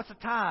might, what's a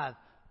tithe?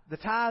 The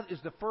tithe is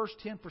the first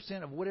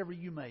 10% of whatever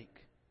you make.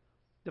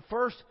 The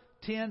first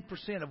 10%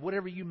 of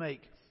whatever you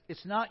make.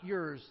 It's not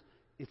yours,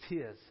 it's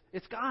His.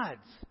 It's God's.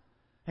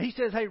 And He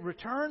says, hey,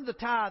 return the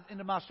tithe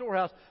into my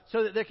storehouse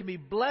so that there can be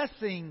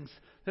blessings.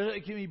 So that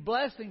there can be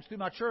blessings through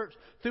my church,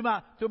 through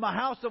my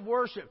house of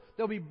worship.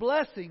 There'll be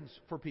blessings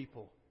for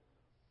people.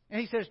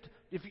 And He says,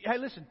 hey,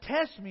 listen,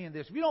 test me in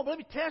this. If you don't believe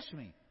me, test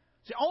me.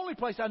 It's the only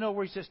place I know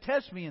where He says,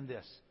 test me in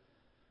this.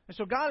 And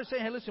so God is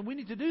saying, hey, listen, we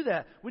need to do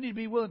that. We need to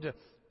be willing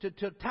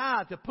to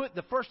tithe, to put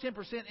the first 10%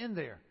 in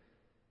there.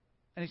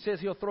 And He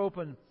says He'll throw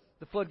open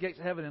the floodgates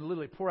of heaven and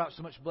literally pour out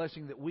so much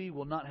blessing that we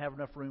will not have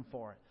enough room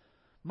for it.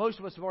 Most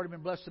of us have already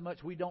been blessed so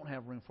much we don't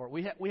have room for it.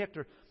 We have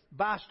to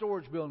buy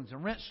storage buildings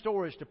and rent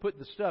storage to put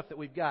the stuff that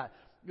we've got.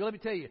 Let me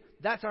tell you,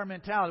 that's our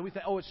mentality. We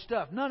think, oh, it's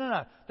stuff. No.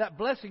 That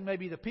blessing may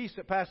be the peace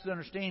that passes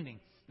understanding.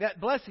 That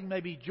blessing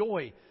may be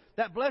joy.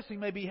 That blessing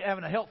may be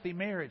having a healthy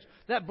marriage.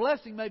 That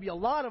blessing may be a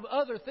lot of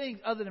other things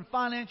other than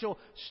financial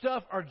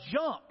stuff or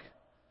junk.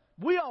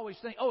 We always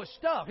think, oh, it's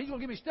stuff. He's going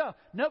to give me stuff.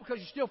 No, because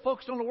you're still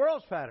focused on the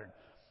world's pattern.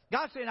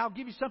 God's saying, I'll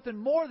give you something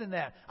more than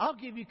that. I'll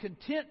give you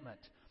contentment.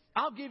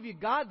 I'll give you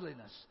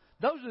godliness.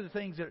 Those are the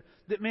things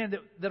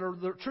that are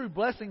the true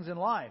blessings in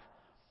life.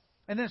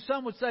 And then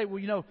some would say,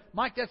 well,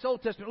 Mike, that's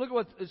Old Testament. Look at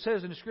what it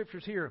says in the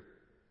Scriptures here.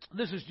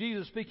 This is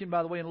Jesus speaking,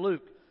 by the way, in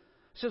Luke.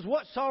 It says,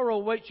 what sorrow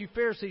awaits you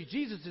Pharisees?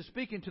 Jesus is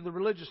speaking to the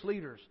religious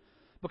leaders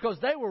because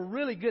they were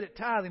really good at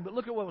tithing. But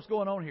look at what was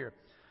going on here.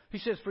 He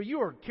says, for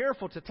you are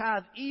careful to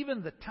tithe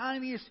even the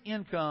tiniest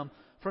income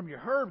from your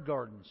herb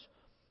gardens.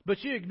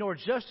 But you ignore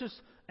justice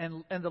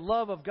and the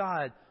love of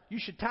God. You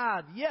should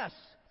tithe, yes,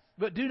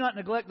 but do not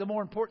neglect the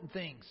more important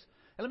things.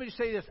 And let me just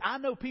say this. I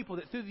know people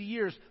that through the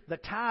years, the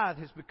tithe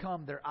has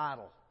become their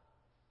idol.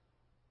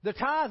 The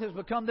tithe has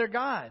become their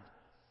guide.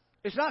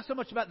 It's not so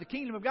much about the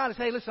kingdom of God. It's,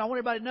 hey, listen, I want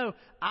everybody to know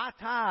I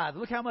tithe.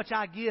 Look how much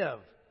I give.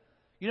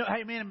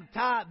 Hey, man,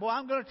 tithe. Boy,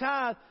 I'm going to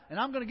tithe, and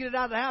I'm going to get it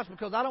out of the house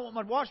because I don't want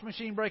my washing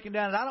machine breaking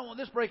down, and I don't want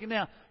this breaking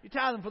down. You're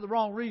tithing for the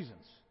wrong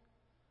reasons.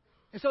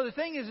 And so the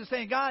thing is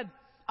saying, God,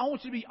 I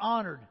want you to be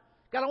honored.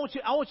 God, I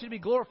want you to be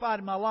glorified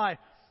in my life.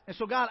 And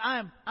so, God,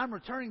 I'm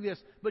returning this.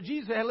 But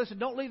Jesus said, hey, listen,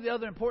 don't leave the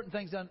other important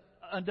things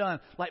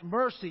undone, like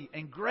mercy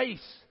and grace,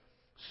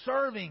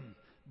 serving,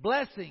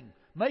 blessing,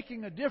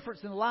 making a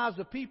difference in the lives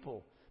of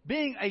people,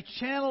 being a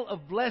channel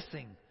of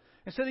blessing.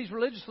 And so these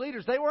religious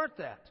leaders, they weren't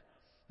that.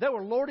 They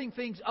were lording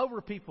things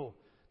over people.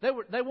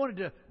 They wanted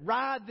to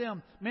ride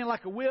them, man,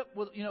 like a whip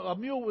with, a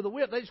mule with a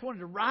whip. They just wanted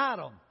to ride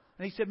them.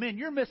 And He said, man,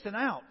 you're missing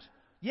out.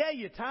 Yeah,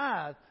 you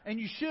tithe, and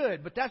you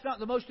should, but that's not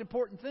the most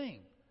important thing.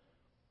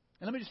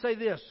 And let me just say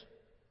this.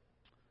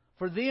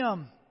 For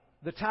them,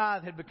 the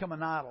tithe had become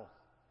an idol.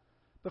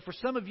 But for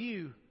some of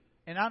you,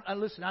 and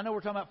listen, I know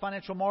we're talking about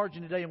financial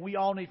margin today, and we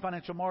all need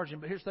financial margin.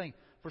 But here's the thing.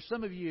 For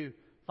some of you,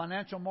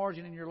 financial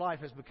margin in your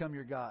life has become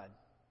your God.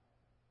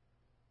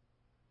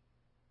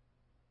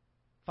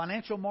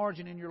 Financial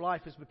margin in your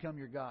life has become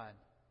your God.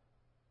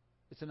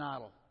 It's an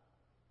idol.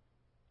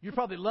 You're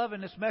probably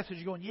loving this message.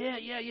 You're going,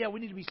 yeah, we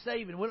need to be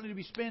saving. We don't need to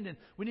be spending.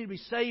 We need to be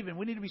saving.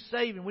 We need to be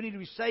saving. We need to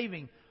be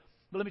saving.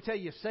 But let me tell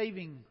you,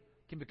 saving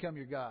can become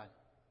your God.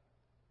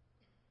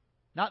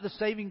 Not the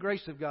saving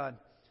grace of God,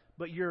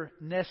 but your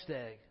nest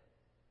egg,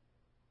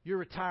 your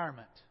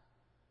retirement.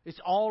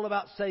 It's all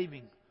about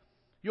saving.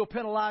 You'll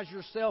penalize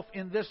yourself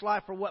in this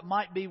life for what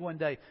might be one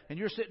day. And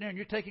you're sitting there and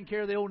you're taking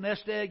care of the old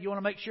nest egg. You want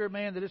to make sure,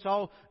 man, that it's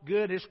all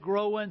good, it's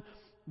growing.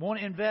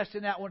 Want to invest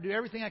in that. Want to do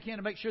everything I can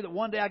to make sure that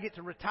one day I get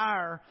to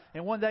retire.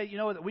 And one day,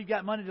 that we've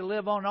got money to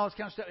live on and all this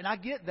kind of stuff. And I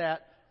get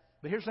that.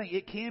 But here's the thing.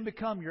 It can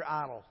become your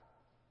idol.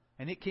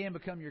 And it can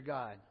become your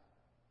God.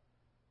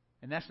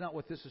 And that's not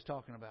what this is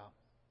talking about.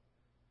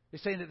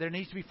 It's saying that there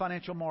needs to be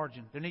financial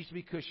margin. There needs to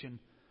be cushion.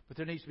 But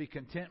there needs to be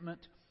contentment.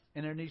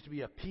 And there needs to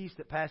be a peace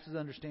that passes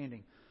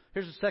understanding.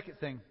 Here's the second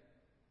thing.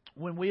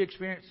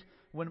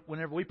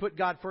 Whenever we put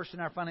God first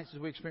in our finances,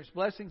 we experience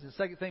blessings. The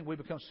second thing, we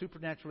become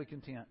supernaturally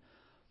content.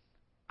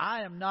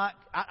 I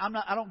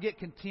don't get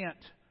content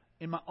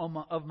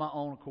of my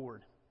own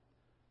accord.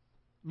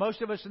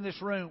 Most of us in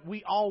this room,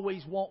 we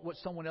always want what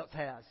someone else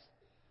has.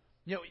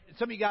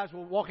 Some of you guys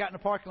will walk out in the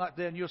parking lot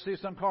there and you'll see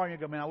some car and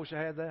you'll go, man, I wish I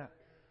had that.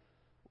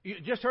 You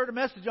just heard a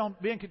message on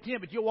being content,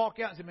 but you'll walk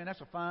out and say, man,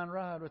 that's a fine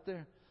ride right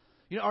there.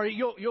 Or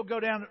you'll go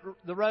down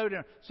the road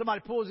and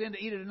somebody pulls in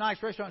to eat at a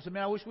nice restaurant and say,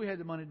 man, I wish we had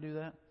the money to do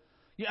that.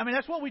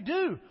 That's what we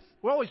do.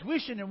 We're always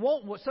wishing and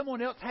wanting what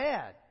someone else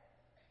had.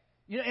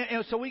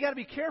 And so we got to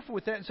be careful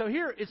with that. And so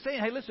here it's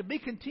saying, hey, listen, be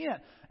content.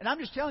 And I'm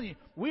just telling you,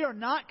 we are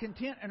not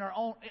content in our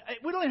own.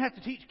 We don't even have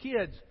to teach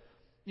kids,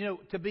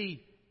 to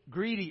be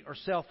greedy or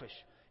selfish.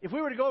 If we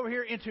were to go over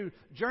here into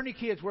Journey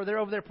Kids where they're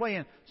over there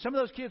playing, some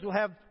of those kids will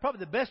have probably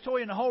the best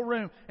toy in the whole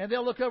room, and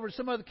they'll look over and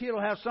some other kid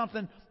will have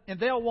something, and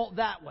they'll want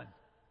that one.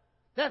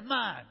 That's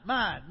mine.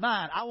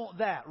 I want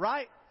that,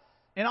 right?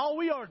 And all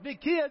we are is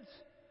big kids.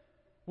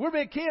 We're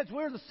big kids.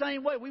 We're the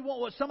same way. We want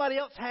what somebody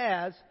else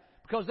has.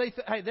 Because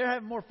they're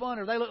having more fun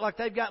or they look like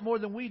they've got more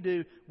than we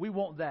do. We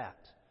want that.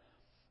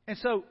 And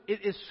so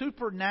it is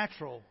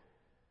supernatural.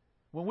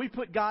 When we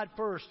put God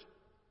first,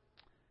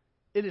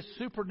 it is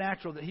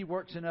supernatural that He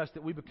works in us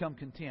that we become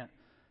content.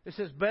 It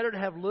says, better to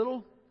have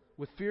little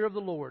with fear of the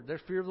Lord.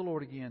 There's fear of the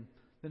Lord again.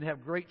 Than to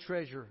have great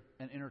treasure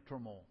and inner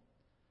turmoil.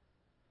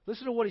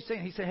 Listen to what He's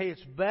saying. He said, hey,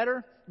 it's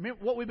better.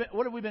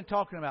 What have we been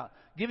talking about?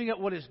 Giving up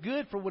what is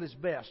good for what is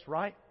best,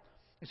 right?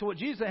 And so what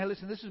Jesus said, hey,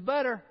 listen, this is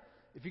better.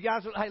 If you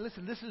guys are, hey,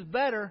 listen, this is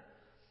better.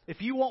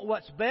 If you want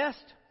what's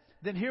best,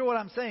 then hear what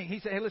I'm saying. He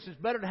said, hey, listen,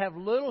 it's better to have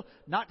little,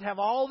 not to have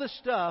all this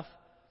stuff,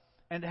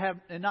 and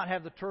not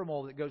have the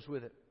turmoil that goes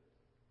with it.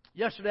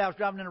 Yesterday I was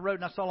driving in the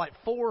road and I saw like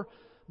 4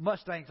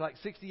 Mustangs, like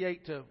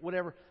 68 to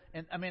whatever.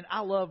 And I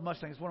love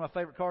Mustangs. It's one of my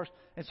favorite cars.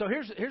 And so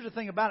here's the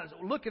thing about it.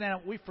 Looking at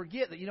them, we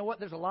forget that,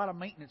 there's a lot of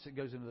maintenance that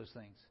goes into those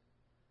things.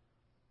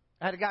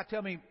 I had a guy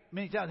tell me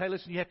many times, hey,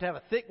 listen, you have to have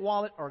a thick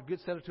wallet or a good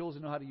set of tools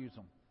and know how to use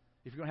them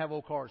if you're going to have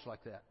old cars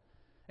like that.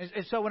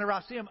 And so whenever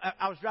I see them,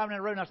 I was driving down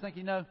the road and I was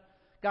thinking,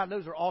 God,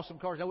 those are awesome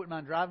cars. I wouldn't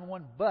mind driving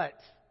one, but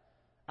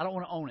I don't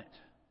want to own it.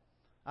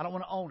 I don't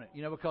want to own it,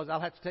 because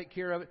I'll have to take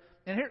care of it.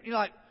 And here,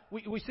 like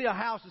we see a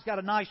house that's got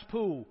a nice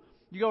pool.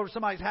 You go over to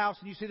somebody's house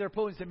and you see their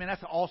pool and you say, man,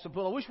 that's an awesome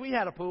pool. I wish we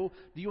had a pool.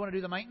 Do you want to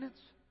do the maintenance?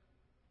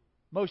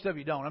 Most of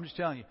you don't. I'm just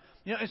telling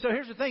you. And so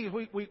here's the thing: is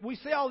we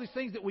see all these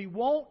things that we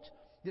want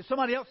that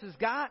somebody else has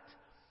got,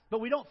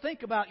 but we don't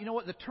think about,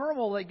 the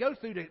turmoil they go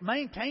through to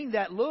maintain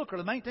that look or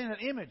to maintain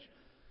that image.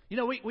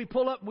 We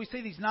pull up and we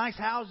see these nice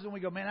houses and we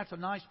go, man, that's a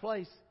nice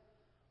place.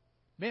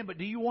 Man, but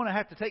do you want to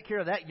have to take care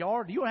of that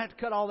yard? Do you want to have to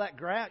cut all that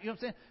grass? You know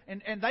what I'm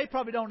saying? And they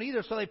probably don't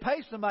either, so they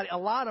pay somebody a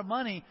lot of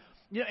money.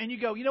 And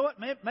you go, you know what,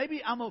 man,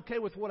 maybe I'm okay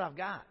with what I've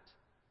got.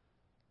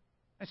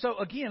 And so,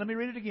 again, let me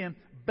read it again.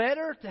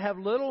 Better to have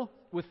little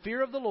with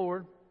fear of the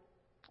Lord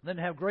than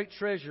to have great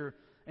treasure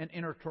and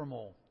inner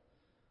turmoil.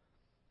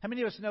 How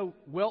many of us know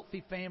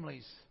wealthy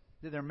families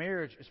that their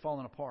marriage is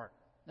falling apart?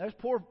 There's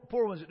poor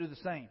ones that do the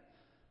same.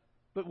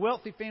 But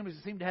wealthy families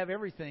that seem to have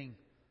everything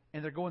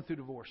and they're going through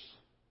divorce.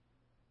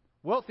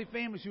 Wealthy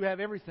families who have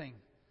everything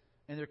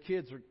and their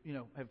kids are,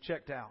 have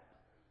checked out.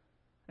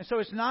 And so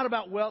it's not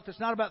about wealth. It's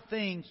not about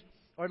things,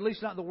 or at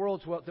least not the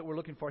world's wealth that we're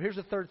looking for. Here's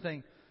the third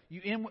thing.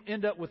 You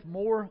end up with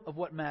more of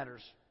what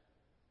matters.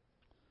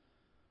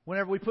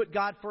 Whenever we put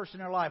God first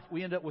in our life,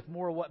 we end up with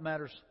more of what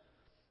matters.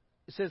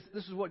 It says,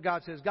 this is what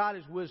God says. God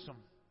is wisdom.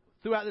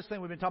 Throughout this thing,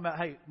 we've been talking about,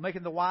 hey,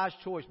 making the wise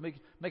choice,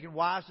 making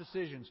wise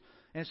decisions.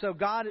 And so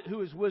God,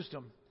 who is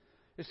wisdom,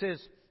 it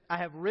says, I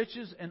have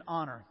riches and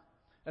honor,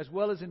 as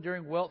well as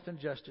enduring wealth and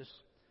justice.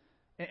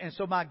 And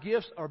so my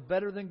gifts are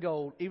better than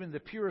gold, even the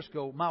purest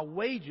gold. My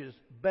wages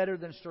better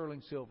than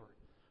sterling silver.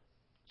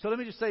 So let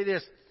me just say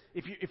this.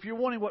 If you're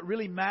wanting what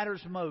really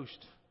matters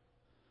most,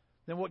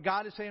 then what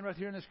God is saying right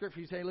here in the Scripture,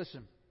 He's saying,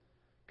 listen,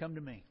 come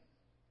to me.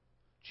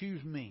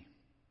 Choose me.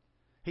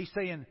 He's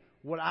saying,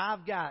 what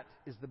I've got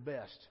is the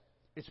best.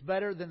 It's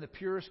better than the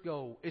purest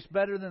gold. It's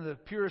better than the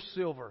purest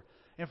silver.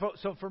 And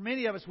so for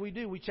many of us,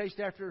 we chased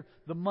after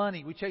the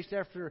money. We chased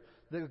after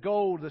the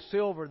gold, the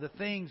silver, the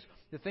things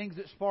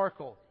that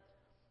sparkle.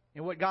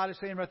 And what God is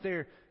saying right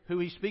there, who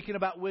He's speaking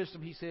about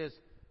wisdom, He says,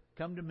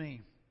 come to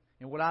me.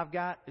 And what I've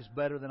got is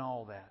better than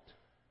all that.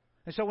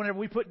 And so whenever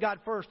we put God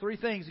first, three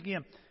things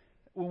again.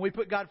 When we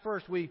put God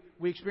first, we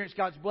experience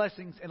God's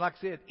blessings. And like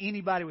I said,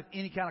 anybody with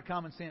any kind of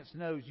common sense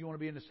knows you want to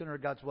be in the center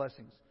of God's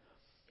blessings.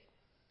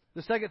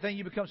 The second thing,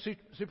 you become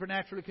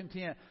supernaturally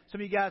content.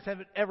 Some of you guys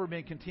haven't ever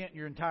been content in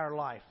your entire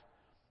life.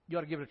 You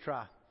ought to give it a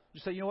try.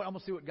 Just say, you know what, I'm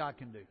going to see what God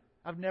can do.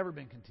 I've never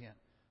been content.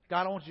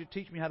 God, I want you to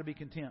teach me how to be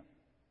content.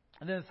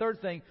 And then the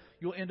third thing,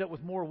 you'll end up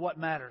with more of what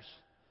matters.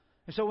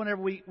 And so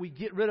whenever we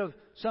get rid of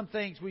some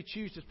things, we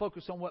choose to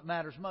focus on what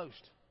matters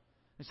most.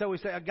 And so we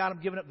say, God,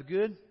 I'm giving up the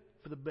good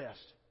for the best.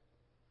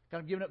 God,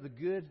 I'm giving up the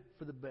good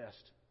for the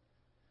best.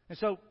 And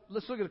so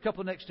let's look at a couple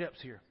of next steps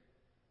here.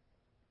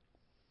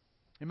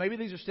 And maybe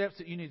these are steps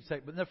that you need to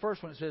take. But in the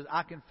first one, it says,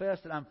 I confess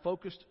that I'm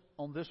focused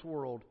on this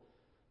world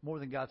more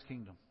than God's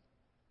kingdom.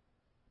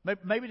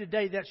 Maybe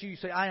today that's you. You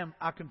say,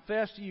 I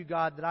confess to you,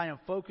 God, that I am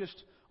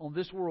focused on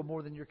this world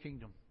more than your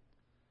kingdom.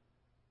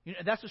 You know,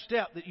 that's a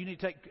step that you need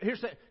to take.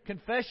 Here's that.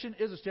 Confession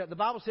is a step. The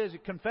Bible says,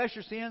 confess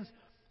your sins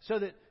so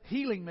that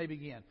healing may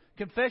begin.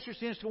 Confess your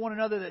sins to one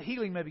another that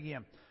healing may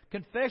begin.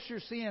 Confess your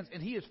sins,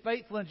 and He is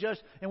faithful and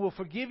just and will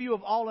forgive you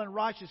of all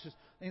unrighteousness.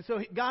 And so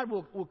God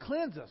will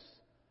cleanse us.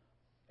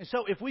 And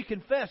so if we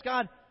confess,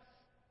 God,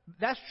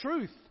 that's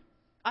truth.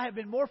 I have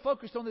been more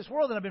focused on this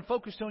world than I've been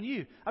focused on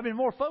you. I've been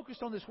more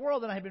focused on this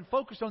world than I have been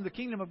focused on the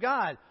kingdom of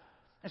God.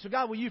 And so,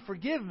 God, will you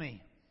forgive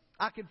me?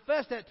 I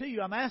confess that to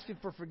you. I'm asking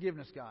for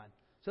forgiveness, God.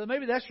 So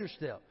maybe that's your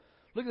step.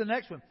 Look at the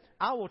next one.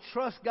 I will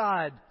trust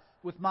God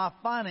with my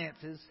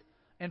finances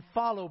and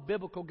follow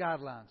biblical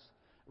guidelines.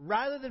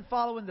 Rather than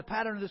following the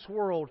pattern of this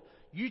world,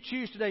 you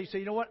choose today. You say,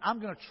 you know what? I'm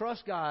going to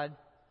trust God.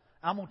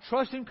 I'm going to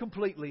trust Him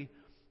completely.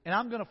 And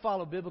I'm going to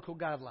follow biblical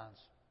guidelines.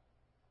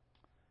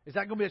 Is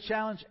that going to be a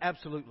challenge?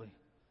 Absolutely.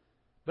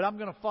 But I'm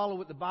going to follow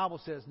what the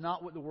Bible says,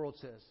 not what the world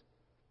says.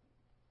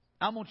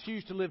 I'm going to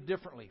choose to live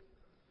differently.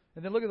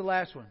 And then look at the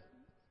last one.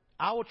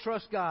 I will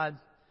trust God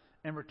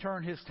and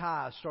return His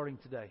tithes starting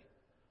today.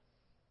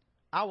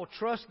 I will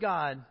trust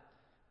God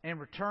and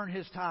return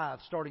His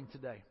tithes starting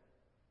today.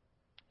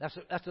 That's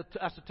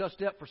a tough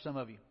step for some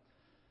of you.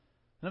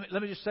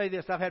 Let me just say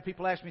this. I've had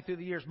people ask me through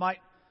the years, Mike,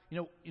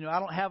 you know, I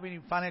don't have any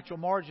financial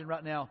margin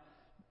right now.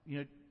 You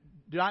know,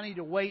 do I need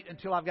to wait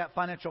until I've got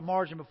financial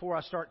margin before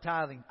I start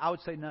tithing? I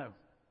would say no.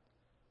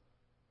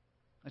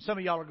 And some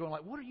of y'all are going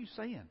like, what are you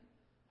saying?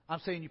 I'm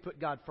saying you put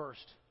God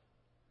first.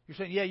 You're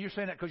saying, yeah, you're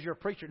saying that because you're a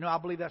preacher. No, I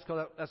believe that's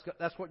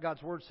what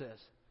God's Word says.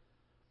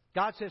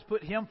 God says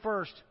put Him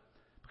first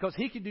because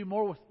He can do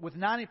more with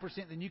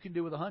 90% than you can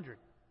do with 100.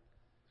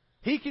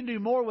 He can do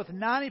more with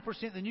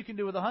 90% than you can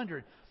do with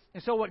 100.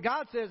 And so what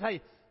God says,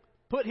 hey,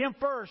 put Him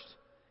first,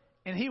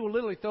 and He will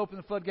literally throw open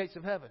the floodgates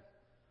of heaven.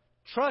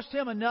 Trust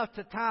Him enough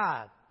to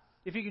tithe.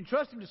 If you can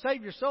trust Him to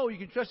save your soul, you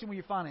can trust Him with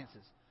your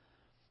finances.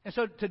 And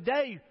so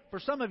today, for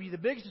some of you, the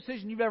biggest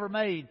decision you've ever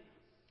made,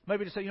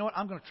 maybe to say, you know what,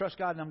 I'm going to trust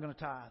God and I'm going to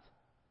tithe.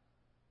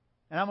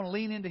 And I'm going to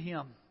lean into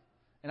Him.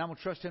 And I'm going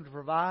to trust Him to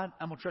provide.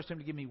 I'm going to trust Him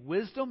to give me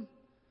wisdom.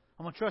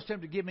 I'm going to trust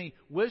Him to give me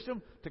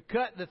wisdom to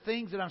cut the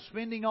things that I'm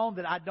spending on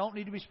that I don't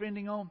need to be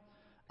spending on.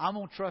 I'm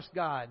going to trust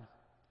God,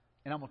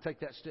 and I'm going to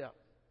take that step.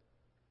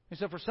 And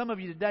so for some of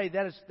you today,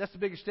 that's the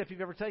biggest step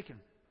you've ever taken.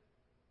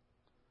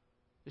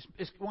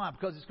 Why?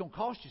 Because it's going to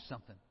cost you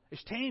something.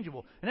 It's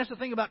tangible. And that's the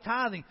thing about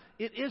tithing.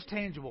 It is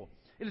tangible.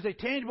 It is a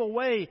tangible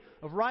way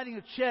of writing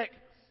a check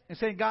and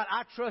saying, God,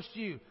 I trust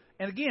you.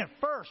 And again,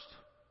 first,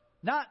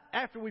 not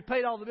after we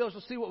paid all the bills,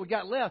 we'll see what we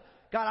got left.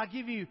 God, I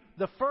give you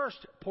the first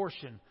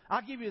portion.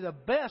 I give you the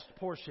best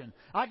portion.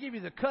 I give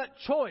you the cut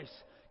choice.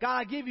 God,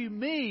 I give you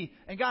me.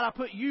 And God, I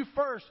put you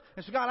first.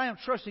 And so God, I am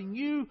trusting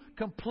you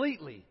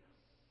completely.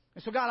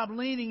 And so God, I'm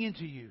leaning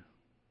into you.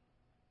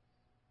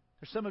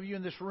 There's some of you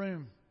in this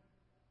room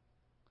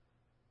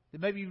that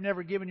maybe you've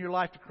never given your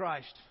life to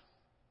Christ.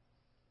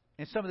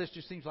 And some of this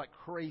just seems like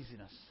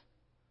craziness.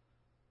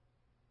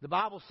 The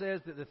Bible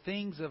says that the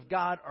things of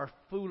God are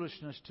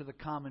foolishness to the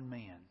common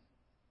man.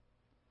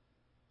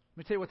 Let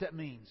me tell you what that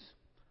means.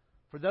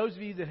 For those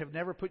of you that have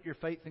never put your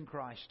faith in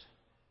Christ,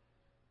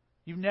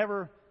 you've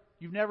never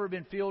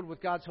been filled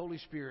with God's Holy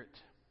Spirit,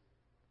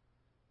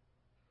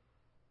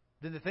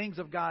 then the things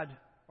of God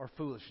are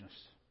foolishness.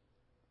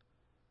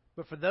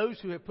 But for those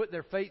who have put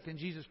their faith in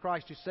Jesus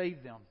Christ to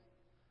save them,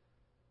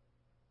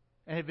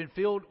 and have been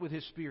filled with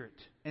His Spirit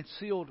and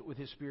sealed with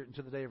His Spirit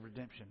until the day of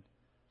redemption,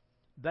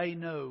 they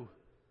know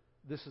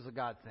this is a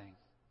God thing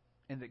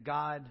and that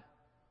God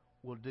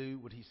will do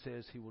what He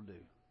says He will do.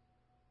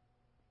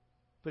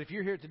 But if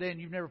you're here today and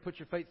you've never put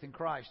your faith in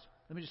Christ,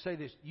 let me just say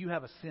this. You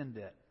have a sin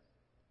debt.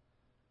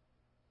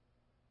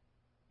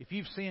 If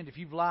you've sinned, if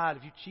you've lied,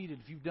 if you've cheated,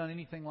 if you've done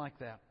anything like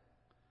that,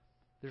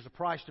 there's a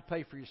price to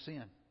pay for your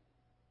sin.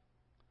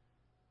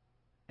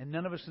 And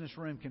none of us in this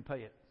room can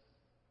pay it.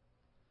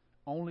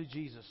 Only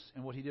Jesus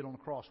and what He did on the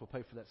cross will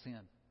pay for that sin.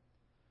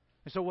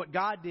 And so what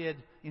God did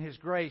in His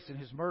grace and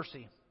His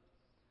mercy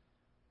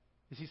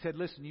is He said,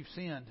 listen, you've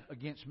sinned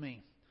against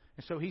me.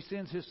 And so He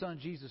sends His Son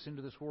Jesus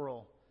into this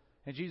world.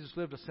 And Jesus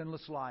lived a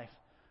sinless life.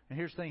 And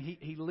here's the thing,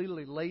 He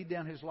literally laid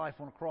down His life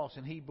on a cross,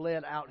 and He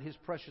bled out His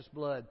precious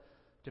blood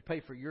to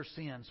pay for your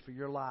sins, for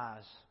your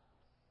lies,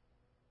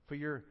 for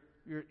your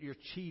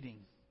cheating,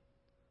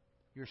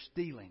 your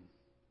stealing.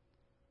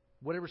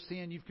 Whatever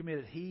sin you've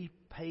committed, He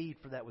paid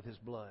for that with His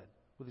blood,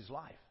 with His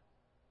life.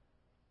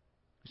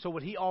 So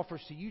what He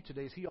offers to you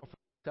today is He offers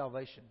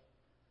salvation.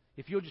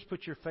 If you'll just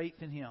put your faith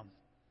in Him,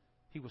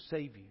 He will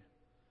save you.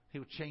 He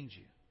will change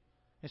you.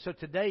 And so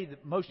today, the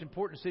most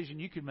important decision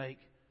you could make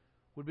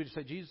would be to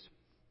say, Jesus,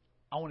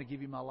 I want to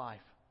give you my life.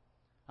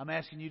 I'm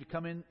asking you to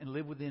come in and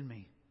live within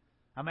me.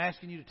 I'm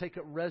asking you to take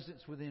up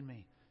residence within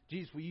me.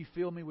 Jesus, will you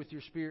fill me with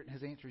your Spirit? And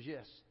His answer is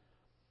yes.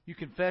 You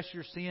confess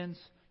your sins,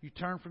 you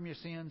turn from your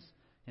sins,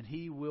 and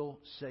He will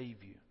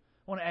save you.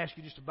 I want to ask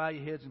you just to bow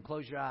your heads and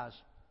close your eyes.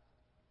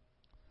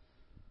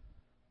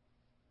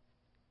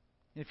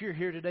 If you're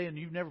here today and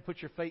you've never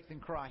put your faith in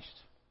Christ,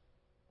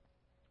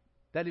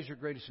 that is your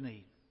greatest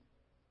need.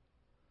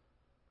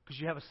 Because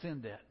you have a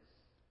sin debt.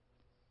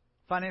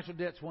 Financial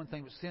debt's one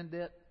thing, but sin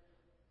debt,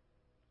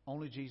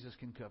 only Jesus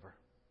can cover.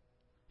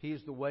 He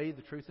is the way,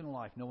 the truth, and the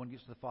life. No one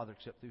gets to the Father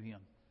except through Him.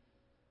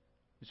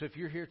 And so if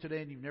you're here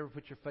today and you've never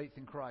put your faith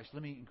in Christ,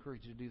 let me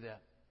encourage you to do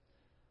that.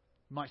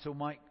 You might say,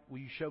 Mike, will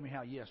you show me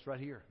how? Yes, right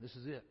here. This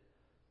is it.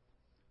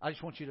 I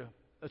just want you to,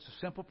 it's a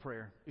simple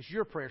prayer. It's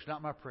your prayer. It's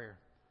not my prayer.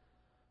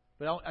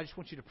 But I just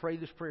want you to pray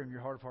this prayer in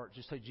your heart of hearts.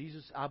 Just say,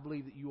 Jesus, I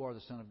believe that you are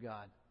the Son of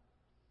God.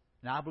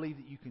 And I believe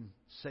that you can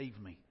save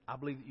me. I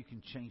believe that you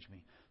can change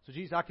me. So,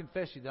 Jesus, I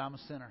confess to you that I'm a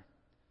sinner.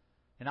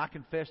 And I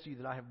confess to you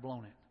that I have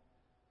blown it.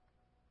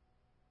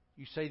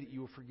 You say that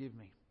you will forgive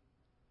me.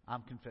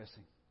 I'm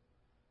confessing.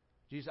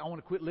 Jesus, I want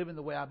to quit living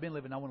the way I've been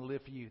living. I want to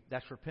live for you.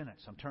 That's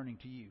repentance. I'm turning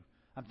to you.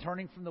 I'm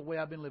turning from the way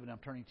I've been living. I'm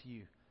turning to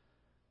you.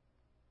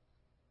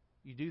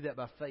 You do that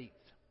by faith.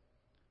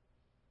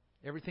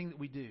 Everything that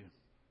we do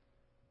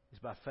is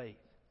by faith.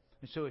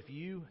 And so if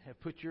you have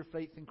put your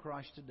faith in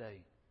Christ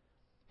today,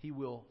 He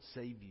will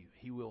save you.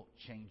 He will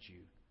change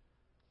you.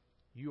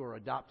 You are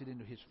adopted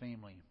into His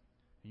family,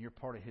 and you're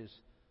part of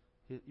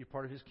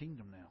His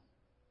kingdom now.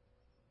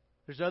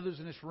 There's others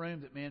in this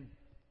room that, man,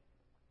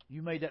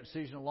 you made that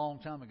decision a long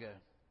time ago.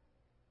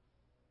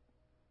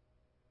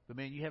 But,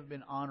 man, you haven't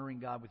been honoring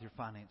God with your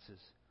finances.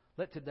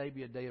 Let today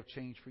be a day of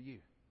change for you.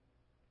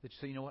 That you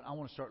say, you know what, I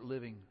want to start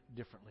living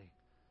differently.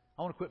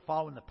 I want to quit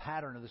following the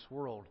pattern of this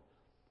world.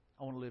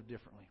 I want to live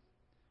differently.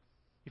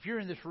 If you're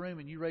in this room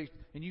and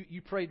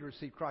you prayed to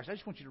receive Christ, I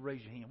just want you to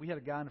raise your hand. We had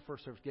a guy in the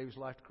first service gave his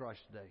life to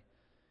Christ today.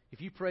 If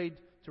you prayed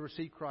to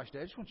receive Christ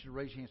today, I just want you to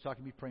raise your hand so I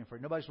can be praying for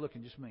you. Nobody's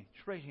looking, just me.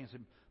 Just raise your hand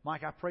and say,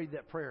 Mike, I prayed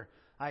that prayer.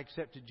 I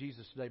accepted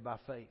Jesus today by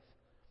faith.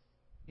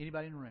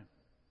 Anybody in the room?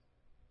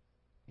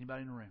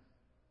 Anybody in the room?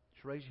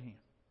 Just raise your hand.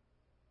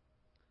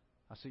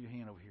 I see your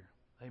hand over here.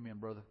 Amen,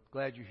 brother.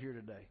 Glad you're here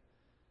today.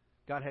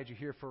 God had you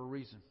here for a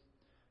reason.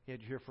 He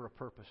had you here for a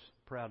purpose.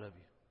 Proud of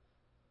you.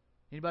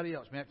 Anybody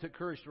else? Man, it took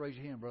courage to raise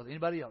your hand, brother.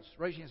 Anybody else?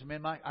 Raise your hand and say,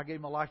 man, Mike, I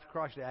gave my life to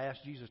Christ today. I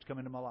asked Jesus to come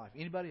into my life.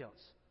 Anybody else?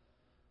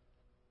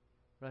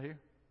 Right here?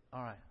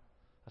 All right.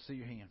 I see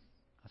your hand.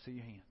 I see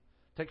your hand.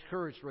 It takes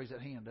courage to raise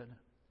that hand, doesn't it?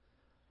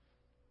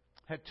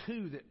 Had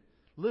two that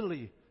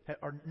literally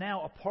are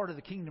now a part of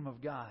the kingdom of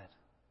God.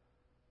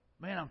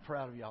 Man, I'm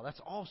proud of y'all.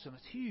 That's awesome.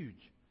 It's huge.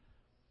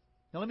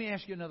 Now, let me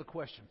ask you another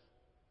question.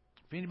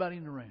 For anybody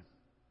in the room.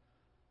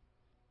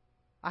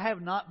 I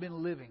have not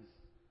been living.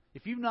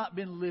 If you've not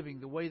been living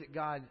the way that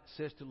God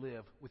says to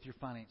live with your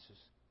finances,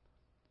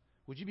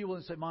 would you be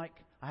willing to say, Mike,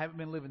 I haven't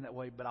been living that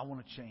way, but I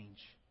want to change?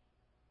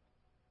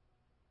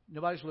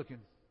 Nobody's looking.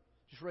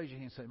 Just raise your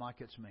hand and say, Mike,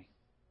 it's me.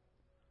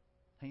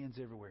 Hands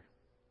everywhere.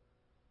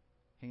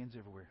 Hands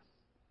everywhere.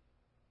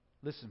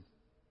 Listen,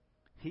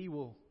 He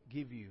will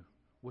give you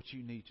what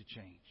you need to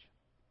change.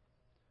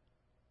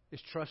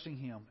 It's trusting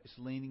Him. It's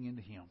leaning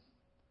into Him.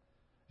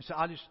 And so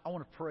I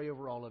want to pray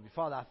over all of you.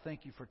 Father, I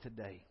thank you for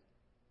today.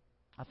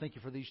 I thank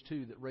you for these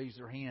two that raised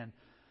their hand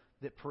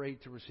that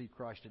prayed to receive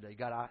Christ today.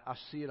 God, I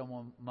see it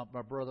on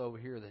my brother over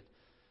here that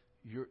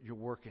you're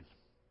working.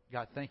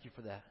 God, thank you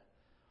for that.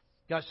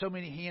 God, so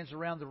many hands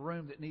around the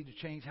room that need to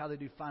change how they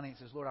do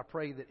finances. Lord, I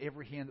pray that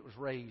every hand that was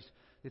raised,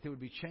 that they would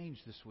be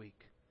changed this week.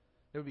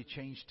 They would be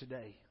changed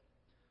today.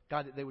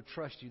 God, that they would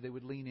trust you. They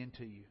would lean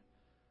into you.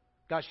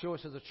 God, show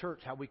us as a church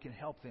how we can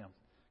help them.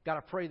 God,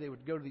 I pray they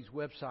would go to these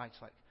websites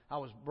like I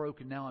was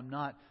broken, now I'm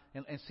not,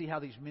 and see how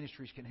these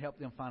ministries can help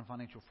them find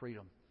financial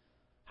freedom.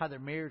 How their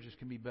marriages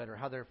can be better.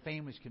 How their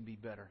families can be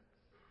better.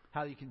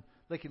 How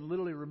they can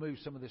literally remove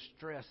some of the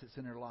stress that's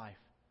in their life.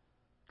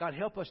 God,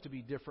 help us to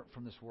be different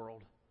from this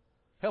world.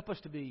 Help us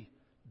to be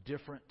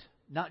different,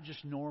 not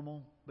just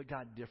normal, but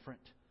God,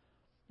 different,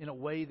 in a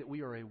way that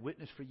we are a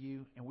witness for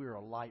you and we are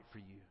a light for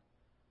you.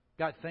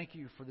 God, thank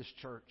you for this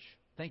church.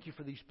 Thank you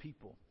for these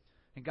people.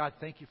 And God,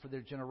 thank you for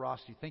their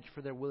generosity. Thank you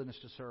for their willingness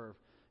to serve.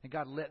 And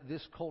God, let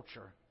this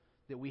culture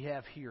that we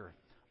have here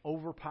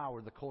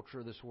overpower the culture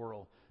of this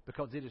world,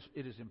 because it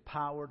is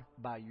empowered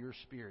by your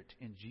Spirit.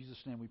 In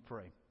Jesus' name we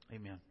pray.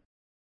 Amen.